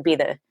would be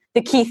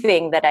the key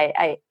thing that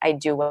I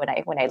do when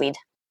I lead.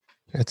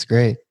 That's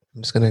great.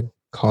 I'm just gonna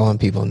call on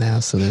people now,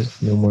 so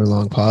there's no more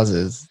long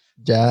pauses.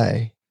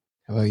 Jai,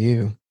 how about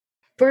you?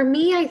 For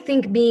me, I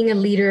think being a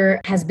leader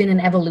has been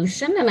an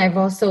evolution, and I've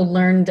also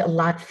learned a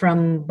lot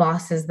from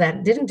bosses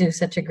that didn't do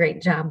such a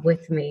great job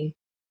with me.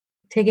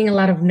 Taking a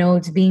lot of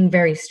notes, being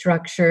very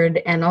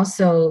structured, and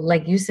also,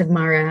 like you said,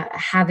 Mara,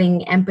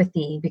 having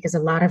empathy, because a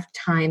lot of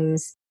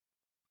times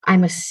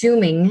I'm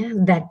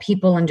assuming that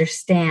people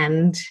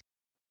understand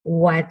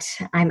what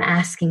I'm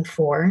asking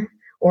for,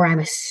 or I'm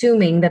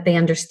assuming that they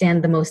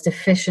understand the most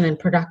efficient and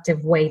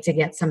productive way to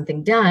get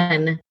something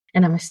done.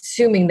 And I'm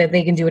assuming that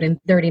they can do it in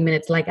 30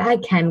 minutes like I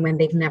can when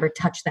they've never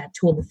touched that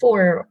tool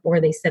before,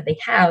 or they said they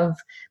have,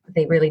 but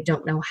they really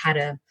don't know how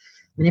to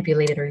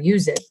manipulate it or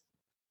use it.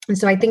 And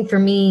so I think for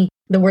me,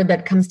 the word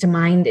that comes to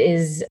mind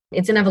is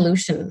it's an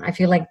evolution. I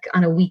feel like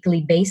on a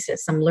weekly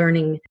basis, I'm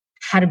learning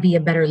how to be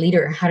a better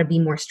leader, how to be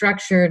more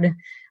structured,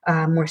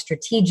 more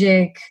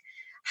strategic,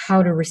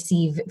 how to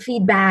receive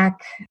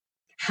feedback,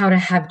 how to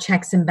have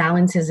checks and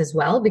balances as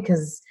well,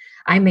 because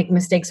I make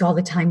mistakes all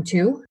the time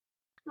too.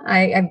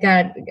 I've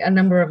got a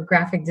number of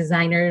graphic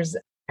designers,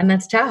 and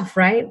that's tough,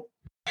 right?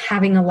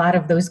 Having a lot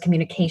of those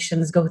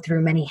communications go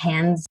through many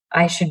hands.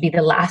 I should be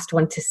the last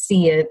one to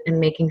see it and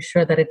making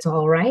sure that it's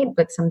all right,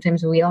 but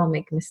sometimes we all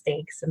make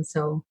mistakes. And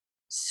so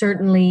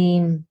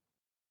certainly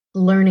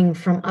learning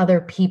from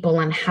other people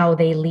on how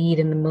they lead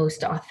in the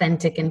most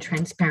authentic and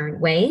transparent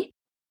way.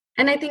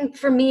 And I think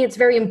for me, it's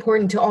very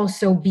important to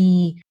also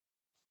be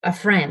a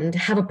friend,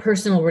 have a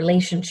personal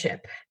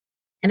relationship.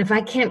 And if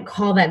I can't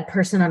call that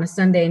person on a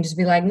Sunday and just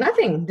be like,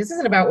 nothing, this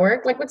isn't about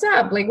work. Like, what's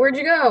up? Like, where'd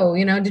you go?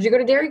 You know, did you go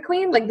to Dairy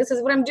Queen? Like, this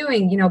is what I'm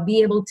doing. You know,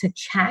 be able to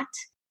chat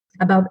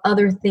about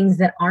other things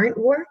that aren't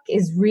work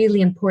is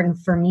really important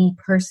for me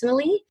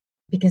personally,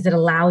 because it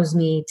allows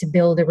me to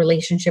build a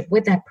relationship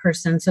with that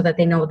person so that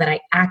they know that I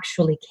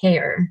actually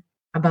care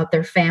about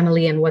their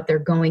family and what they're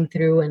going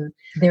through and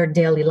their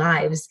daily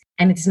lives.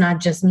 And it's not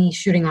just me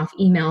shooting off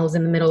emails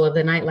in the middle of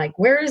the night, like,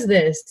 where is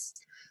this?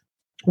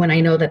 When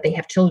I know that they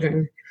have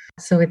children.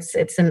 So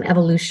it's an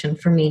evolution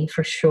for me,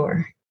 for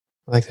sure.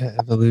 I like that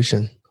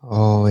evolution.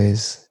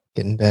 Always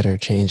getting better,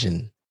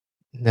 changing.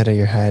 Netta,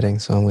 you're hiding,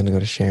 so I'm going to go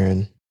to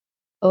Sharon.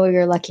 Oh,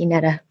 you're lucky,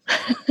 Netta.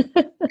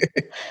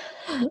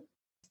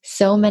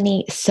 So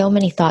many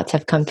thoughts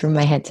have come through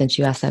my head since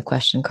you asked that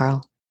question,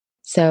 Carl.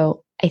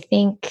 So I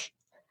think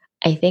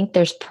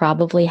there's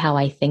probably how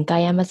I think I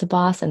am as a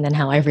boss and then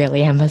how I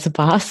really am as a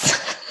boss,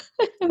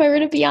 if I were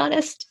to be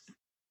honest.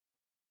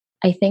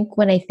 I think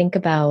when I think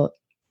about,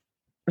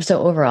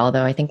 so overall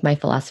though, I think my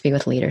philosophy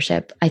with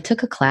leadership, I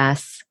took a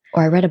class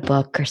or I read a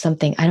book or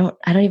something. I don't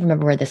even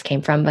remember where this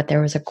came from, but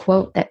there was a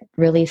quote that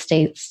really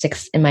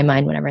sticks in my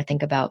mind whenever I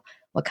think about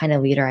what kind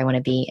of leader I want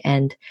to be.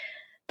 And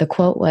the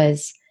quote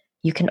was,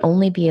 you can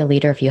only be a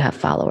leader if you have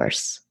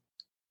followers.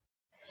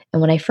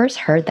 And when I first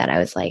heard that, I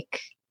was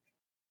like,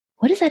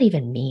 what does that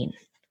even mean?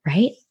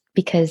 Right?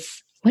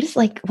 Because what does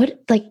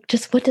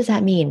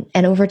that mean?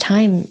 And over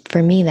time,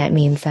 for me, that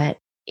means that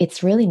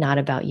it's really not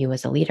about you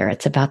as a leader.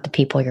 It's about the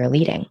people you're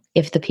leading.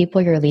 If the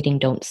people you're leading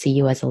don't see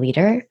you as a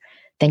leader,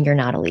 then you're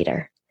not a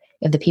leader.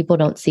 If the people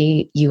don't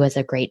see you as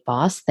a great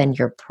boss, then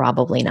you're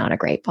probably not a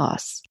great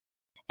boss.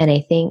 And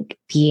I think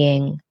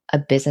being a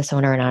business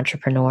owner and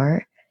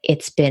entrepreneur,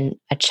 it's been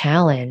a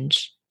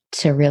challenge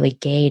to really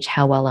gauge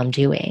how well I'm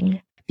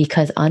doing.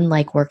 Because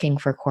unlike working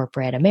for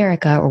corporate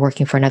America or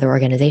working for another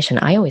organization,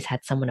 I always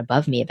had someone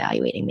above me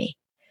evaluating me.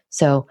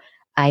 So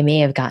I may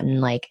have gotten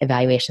like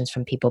evaluations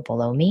from people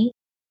below me,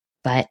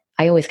 but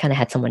I always kind of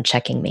had someone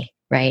checking me,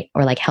 right?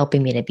 Or like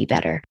helping me to be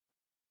better.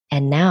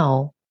 And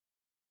now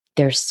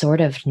there's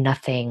sort of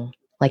nothing,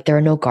 like there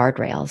are no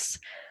guardrails.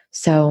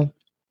 So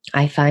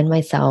I find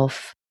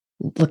myself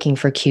looking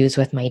for cues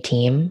with my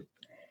team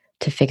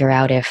to figure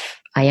out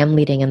if I am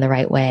leading in the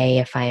right way,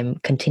 if I'm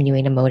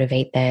continuing to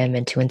motivate them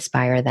and to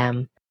inspire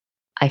them.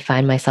 I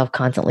find myself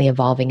constantly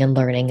evolving and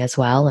learning as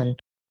well. And,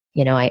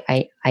 you know,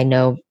 I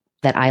know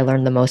that I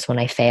learn the most when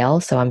I fail.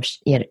 So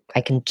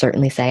I can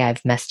certainly say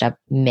I've messed up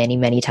many,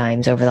 many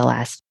times over the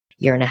last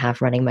year and a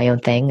half running my own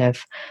thing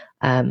of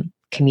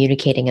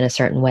communicating in a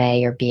certain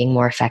way or being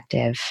more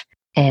effective.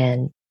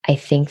 And I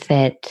think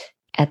that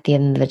at the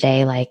end of the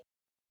day, like,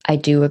 I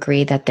do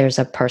agree that there's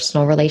a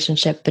personal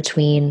relationship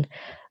between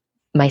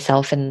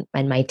myself and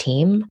my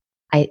team.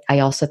 I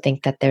also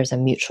think that there's a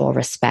mutual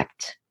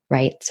respect,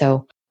 right?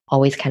 So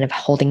always kind of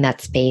holding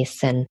that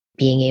space and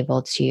being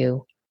able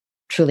to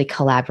truly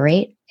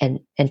collaborate and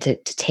to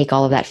take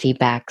all of that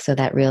feedback so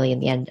that really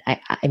in the end,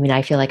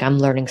 I feel like I'm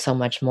learning so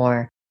much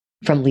more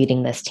from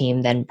leading this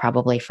team than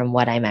probably from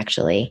what I'm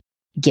actually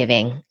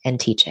giving and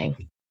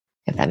teaching,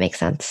 if that makes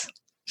sense.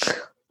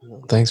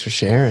 Thanks for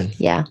sharing.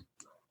 Yeah.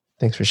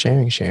 Thanks for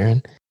sharing,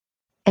 Sharon.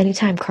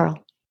 Anytime,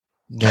 Carl.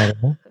 Yeah.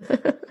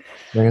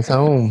 Bring us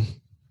home.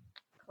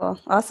 Cool.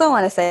 I also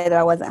want to say that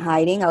I wasn't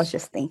hiding. I was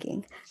just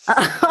thinking. Get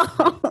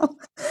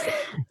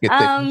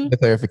the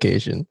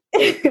clarification.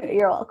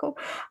 You're welcome.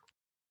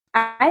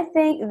 I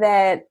think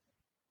that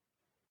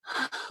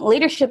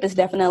leadership is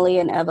definitely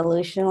an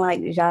evolution,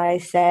 like Jai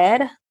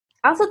said.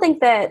 I also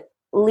think that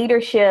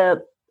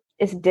leadership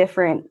is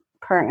different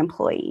per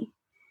employee,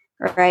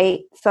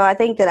 right? So I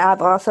think that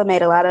I've also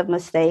made a lot of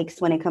mistakes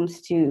when it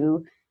comes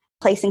to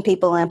placing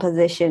people in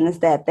positions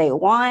that they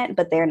want,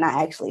 but they're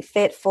not actually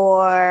fit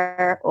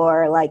for,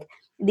 or like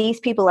these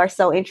people are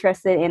so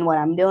interested in what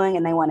I'm doing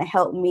and they want to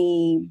help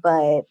me,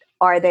 but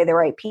are they the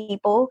right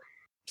people?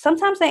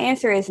 Sometimes the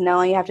answer is no,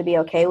 and you have to be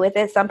okay with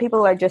it. Some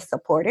people are just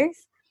supporters.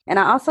 And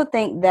I also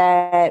think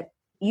that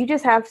you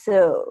just have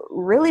to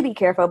really be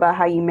careful about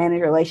how you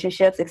manage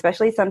relationships,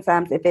 especially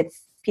sometimes if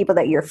it's people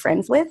that you're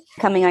friends with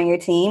coming on your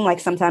team. Like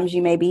sometimes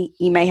you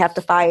may have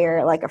to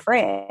fire like a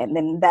friend,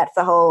 and that's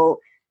a whole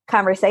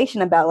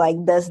conversation about like,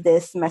 does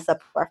this mess up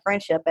our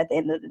friendship at the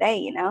end of the day,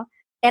 you know?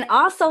 And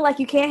also, like,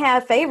 you can't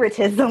have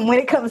favoritism when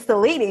it comes to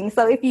leading.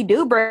 So if you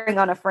do bring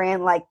on a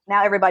friend, like,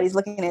 now everybody's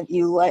looking at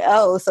you like,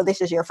 oh, so this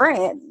is your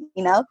friend,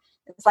 you know?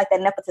 It's like that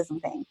nepotism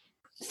thing.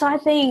 So I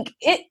think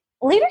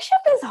leadership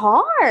is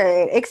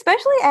hard,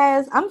 especially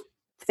as I'm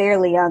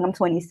fairly young. I'm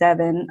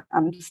 27.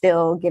 I'm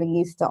still getting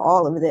used to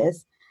all of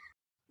this.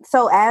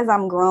 So as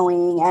I'm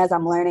growing, as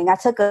I'm learning, I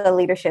took a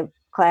leadership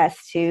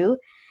class too.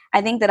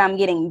 I think that I'm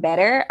getting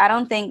better. I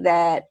don't think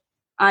that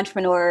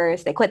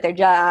entrepreneurs, they quit their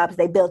jobs,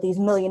 they build these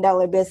 $1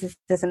 million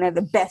businesses and they're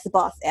the best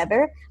boss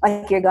ever.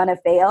 Like, you're going to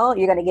fail.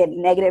 You're going to get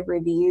negative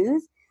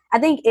reviews. I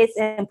think it's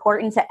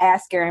important to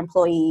ask your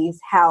employees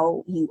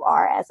how you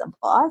are as a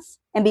boss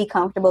and be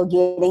comfortable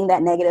getting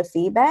that negative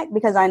feedback,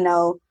 because I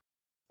know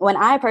when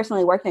I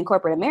personally worked in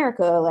corporate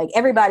America, like,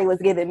 everybody was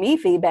giving me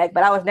feedback,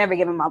 but I was never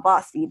giving my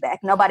boss feedback.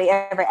 Nobody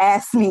ever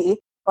asked me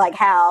like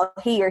how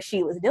he or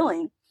she was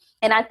doing.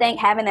 And I think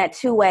having that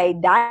two-way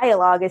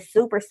dialogue is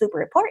super,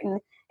 super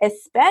important,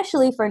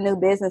 especially for new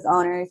business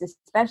owners,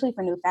 especially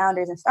for new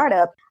founders and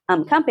startup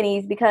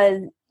companies,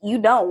 because you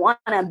don't want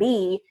to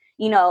be,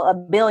 you know, a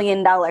 $1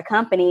 billion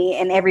company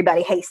and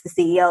everybody hates the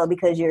CEO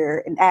because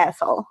you're an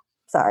asshole.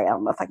 Sorry, I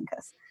don't know if I can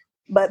cuss.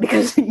 But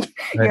because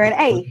you're an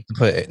A.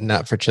 But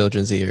not for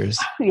children's ears.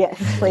 Yes,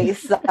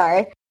 please.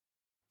 Sorry.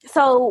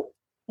 So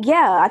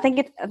yeah, I think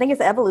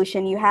it's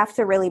evolution. You have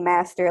to really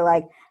master,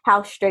 like,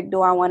 how strict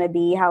do I want to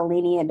be? How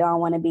lenient do I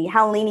want to be?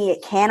 How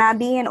lenient can I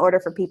be in order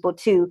for people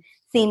to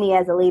see me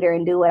as a leader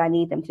and do what I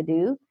need them to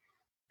do?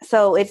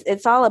 So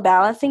it's all a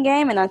balancing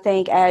game. And I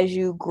think as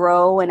you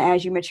grow and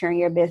as you mature in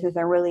your business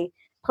and really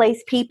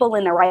place people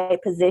in the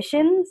right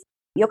positions,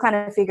 you'll kind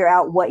of figure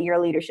out what your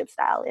leadership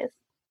style is.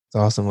 It's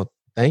awesome. Well,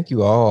 thank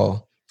you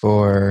all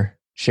for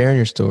sharing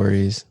your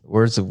stories,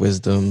 words of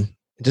wisdom,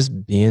 and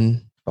just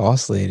being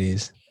boss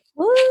ladies.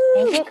 Woo!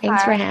 Thank you,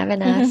 Thanks for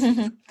having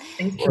us.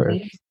 Thanks Sure.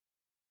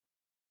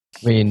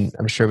 I mean,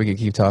 I'm sure we could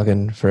keep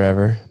talking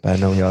forever, but I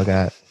know we all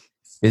got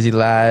busy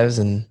lives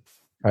and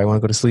probably want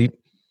to go to sleep.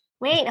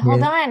 Wait,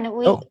 hold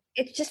on.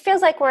 It just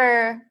feels like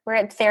we're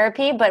at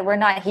therapy, but we're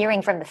not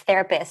hearing from the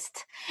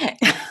therapist.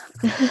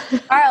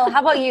 Carl, how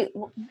about you?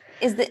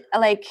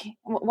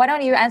 Why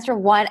don't you answer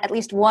at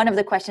least one of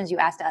the questions you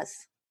asked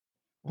us?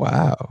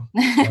 Wow.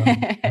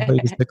 I thought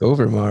you just took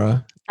over,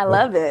 Mara. I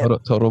love it.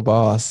 Total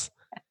boss.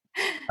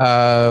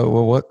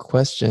 Well, what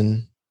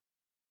question?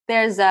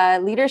 There's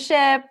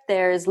leadership.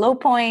 There's low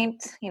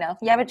point. You know,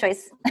 you have a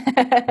choice.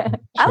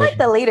 I like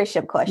the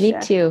leadership question.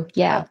 Me too.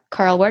 Yeah.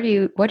 Carl, what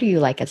do you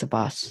like as a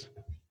boss?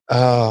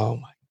 Oh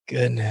my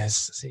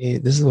goodness. See,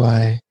 this is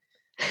why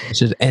I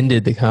should have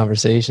ended the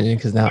conversation,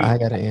 because now I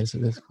got to answer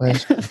this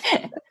question.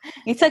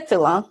 You took too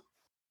long.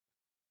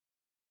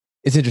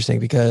 It's interesting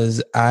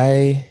because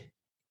I'm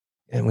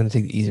going to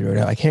take the easy road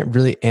out. I can't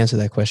really answer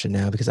that question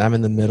now because I'm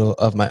in the middle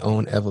of my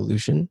own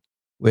evolution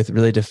with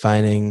really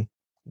defining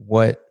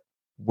what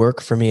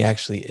work for me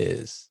actually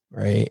is,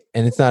 right?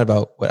 And it's not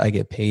about what I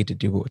get paid to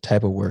do, but what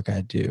type of work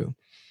I do.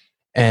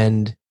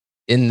 And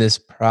in this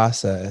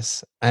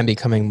process, I'm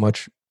becoming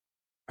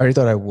I already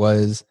thought I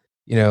was,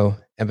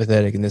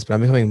 empathetic in this, but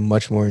I'm becoming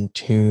much more in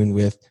tune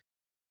with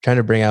trying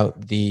to bring out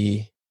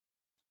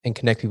and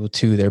connect people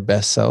to their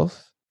best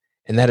self.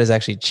 And that has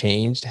actually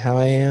changed how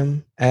I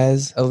am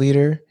as a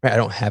leader. I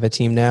don't have a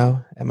team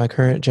now at my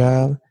current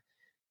job.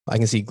 I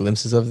can see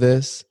glimpses of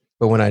this,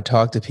 but when I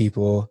talk to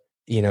people,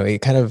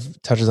 it kind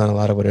of touches on a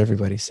lot of what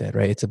everybody said,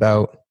 right? It's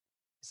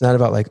not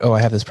about like, oh,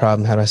 I have this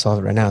problem. How do I solve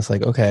it right now? It's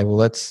like, okay, well,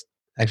 let's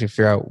actually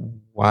figure out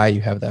why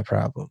you have that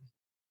problem.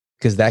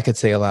 Because that could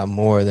say a lot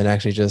more than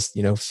actually just,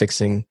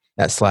 fixing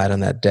that slide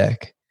on that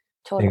deck.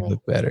 Totally. Make it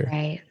look better.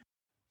 Right.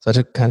 So I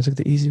kind of took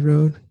the easy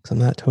road because I'm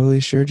not totally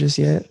sure just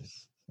yet.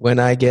 When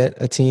I get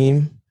a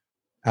team,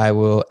 I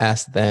will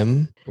ask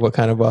them what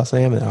kind of boss I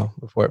am, and I'll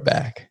report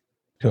back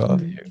to all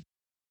of you.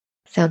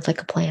 Sounds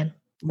like a plan.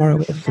 Mara,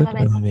 what flip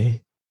it on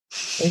me?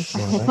 Thanks,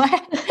 Mara.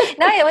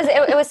 No,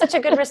 it was such a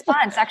good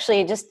response.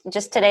 Actually,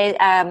 just today,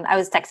 I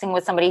was texting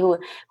with somebody who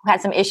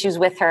had some issues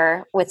with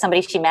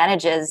somebody she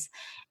manages,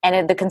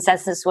 and the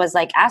consensus was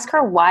like, ask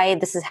her why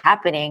this is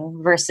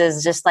happening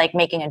versus just like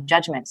making a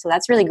judgment. So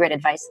that's really great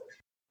advice.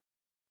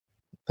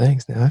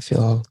 Thanks. Now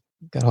I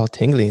got all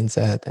tingly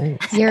inside.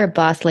 Thanks. You're a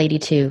boss lady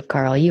too,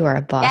 Carl. You are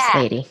a boss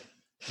lady.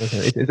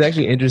 Okay. It's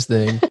actually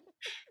interesting.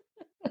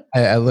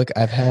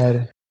 I've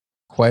had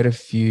quite a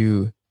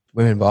few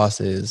women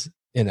bosses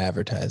in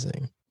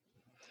advertising.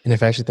 And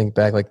if I actually think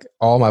back, like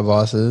all my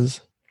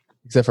bosses,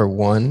 except for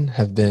one,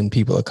 have been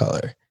people of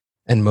color,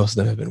 and most of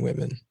them have been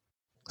women.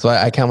 So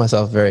I count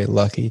myself very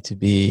lucky to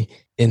be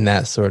in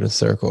that sort of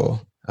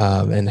circle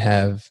and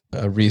have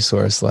a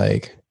resource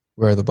like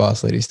Where Are the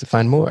Boss Ladies to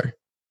find more.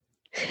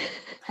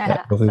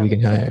 That hopefully we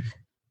can hire.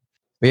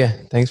 But yeah,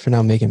 thanks for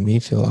now making me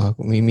feel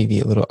awkward. Me be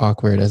a little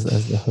awkward as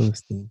the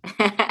host.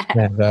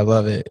 But I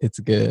love it. It's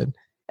good.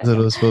 That's what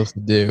it was supposed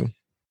to do.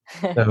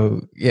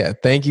 So yeah,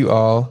 thank you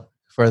all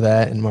for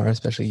that. And Mara,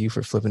 especially you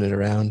for flipping it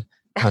around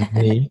on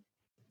me.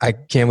 I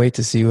can't wait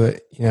to see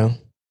what,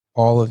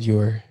 all of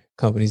your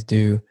companies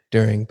do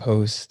during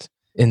post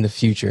in the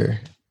future.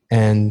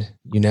 And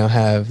you now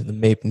have the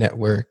MAPE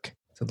network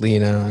to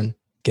lean on,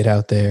 get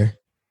out there,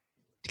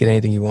 get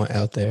anything you want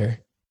out there,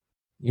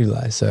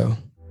 utilize. So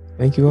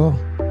thank you all.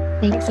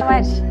 Thanks so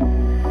much.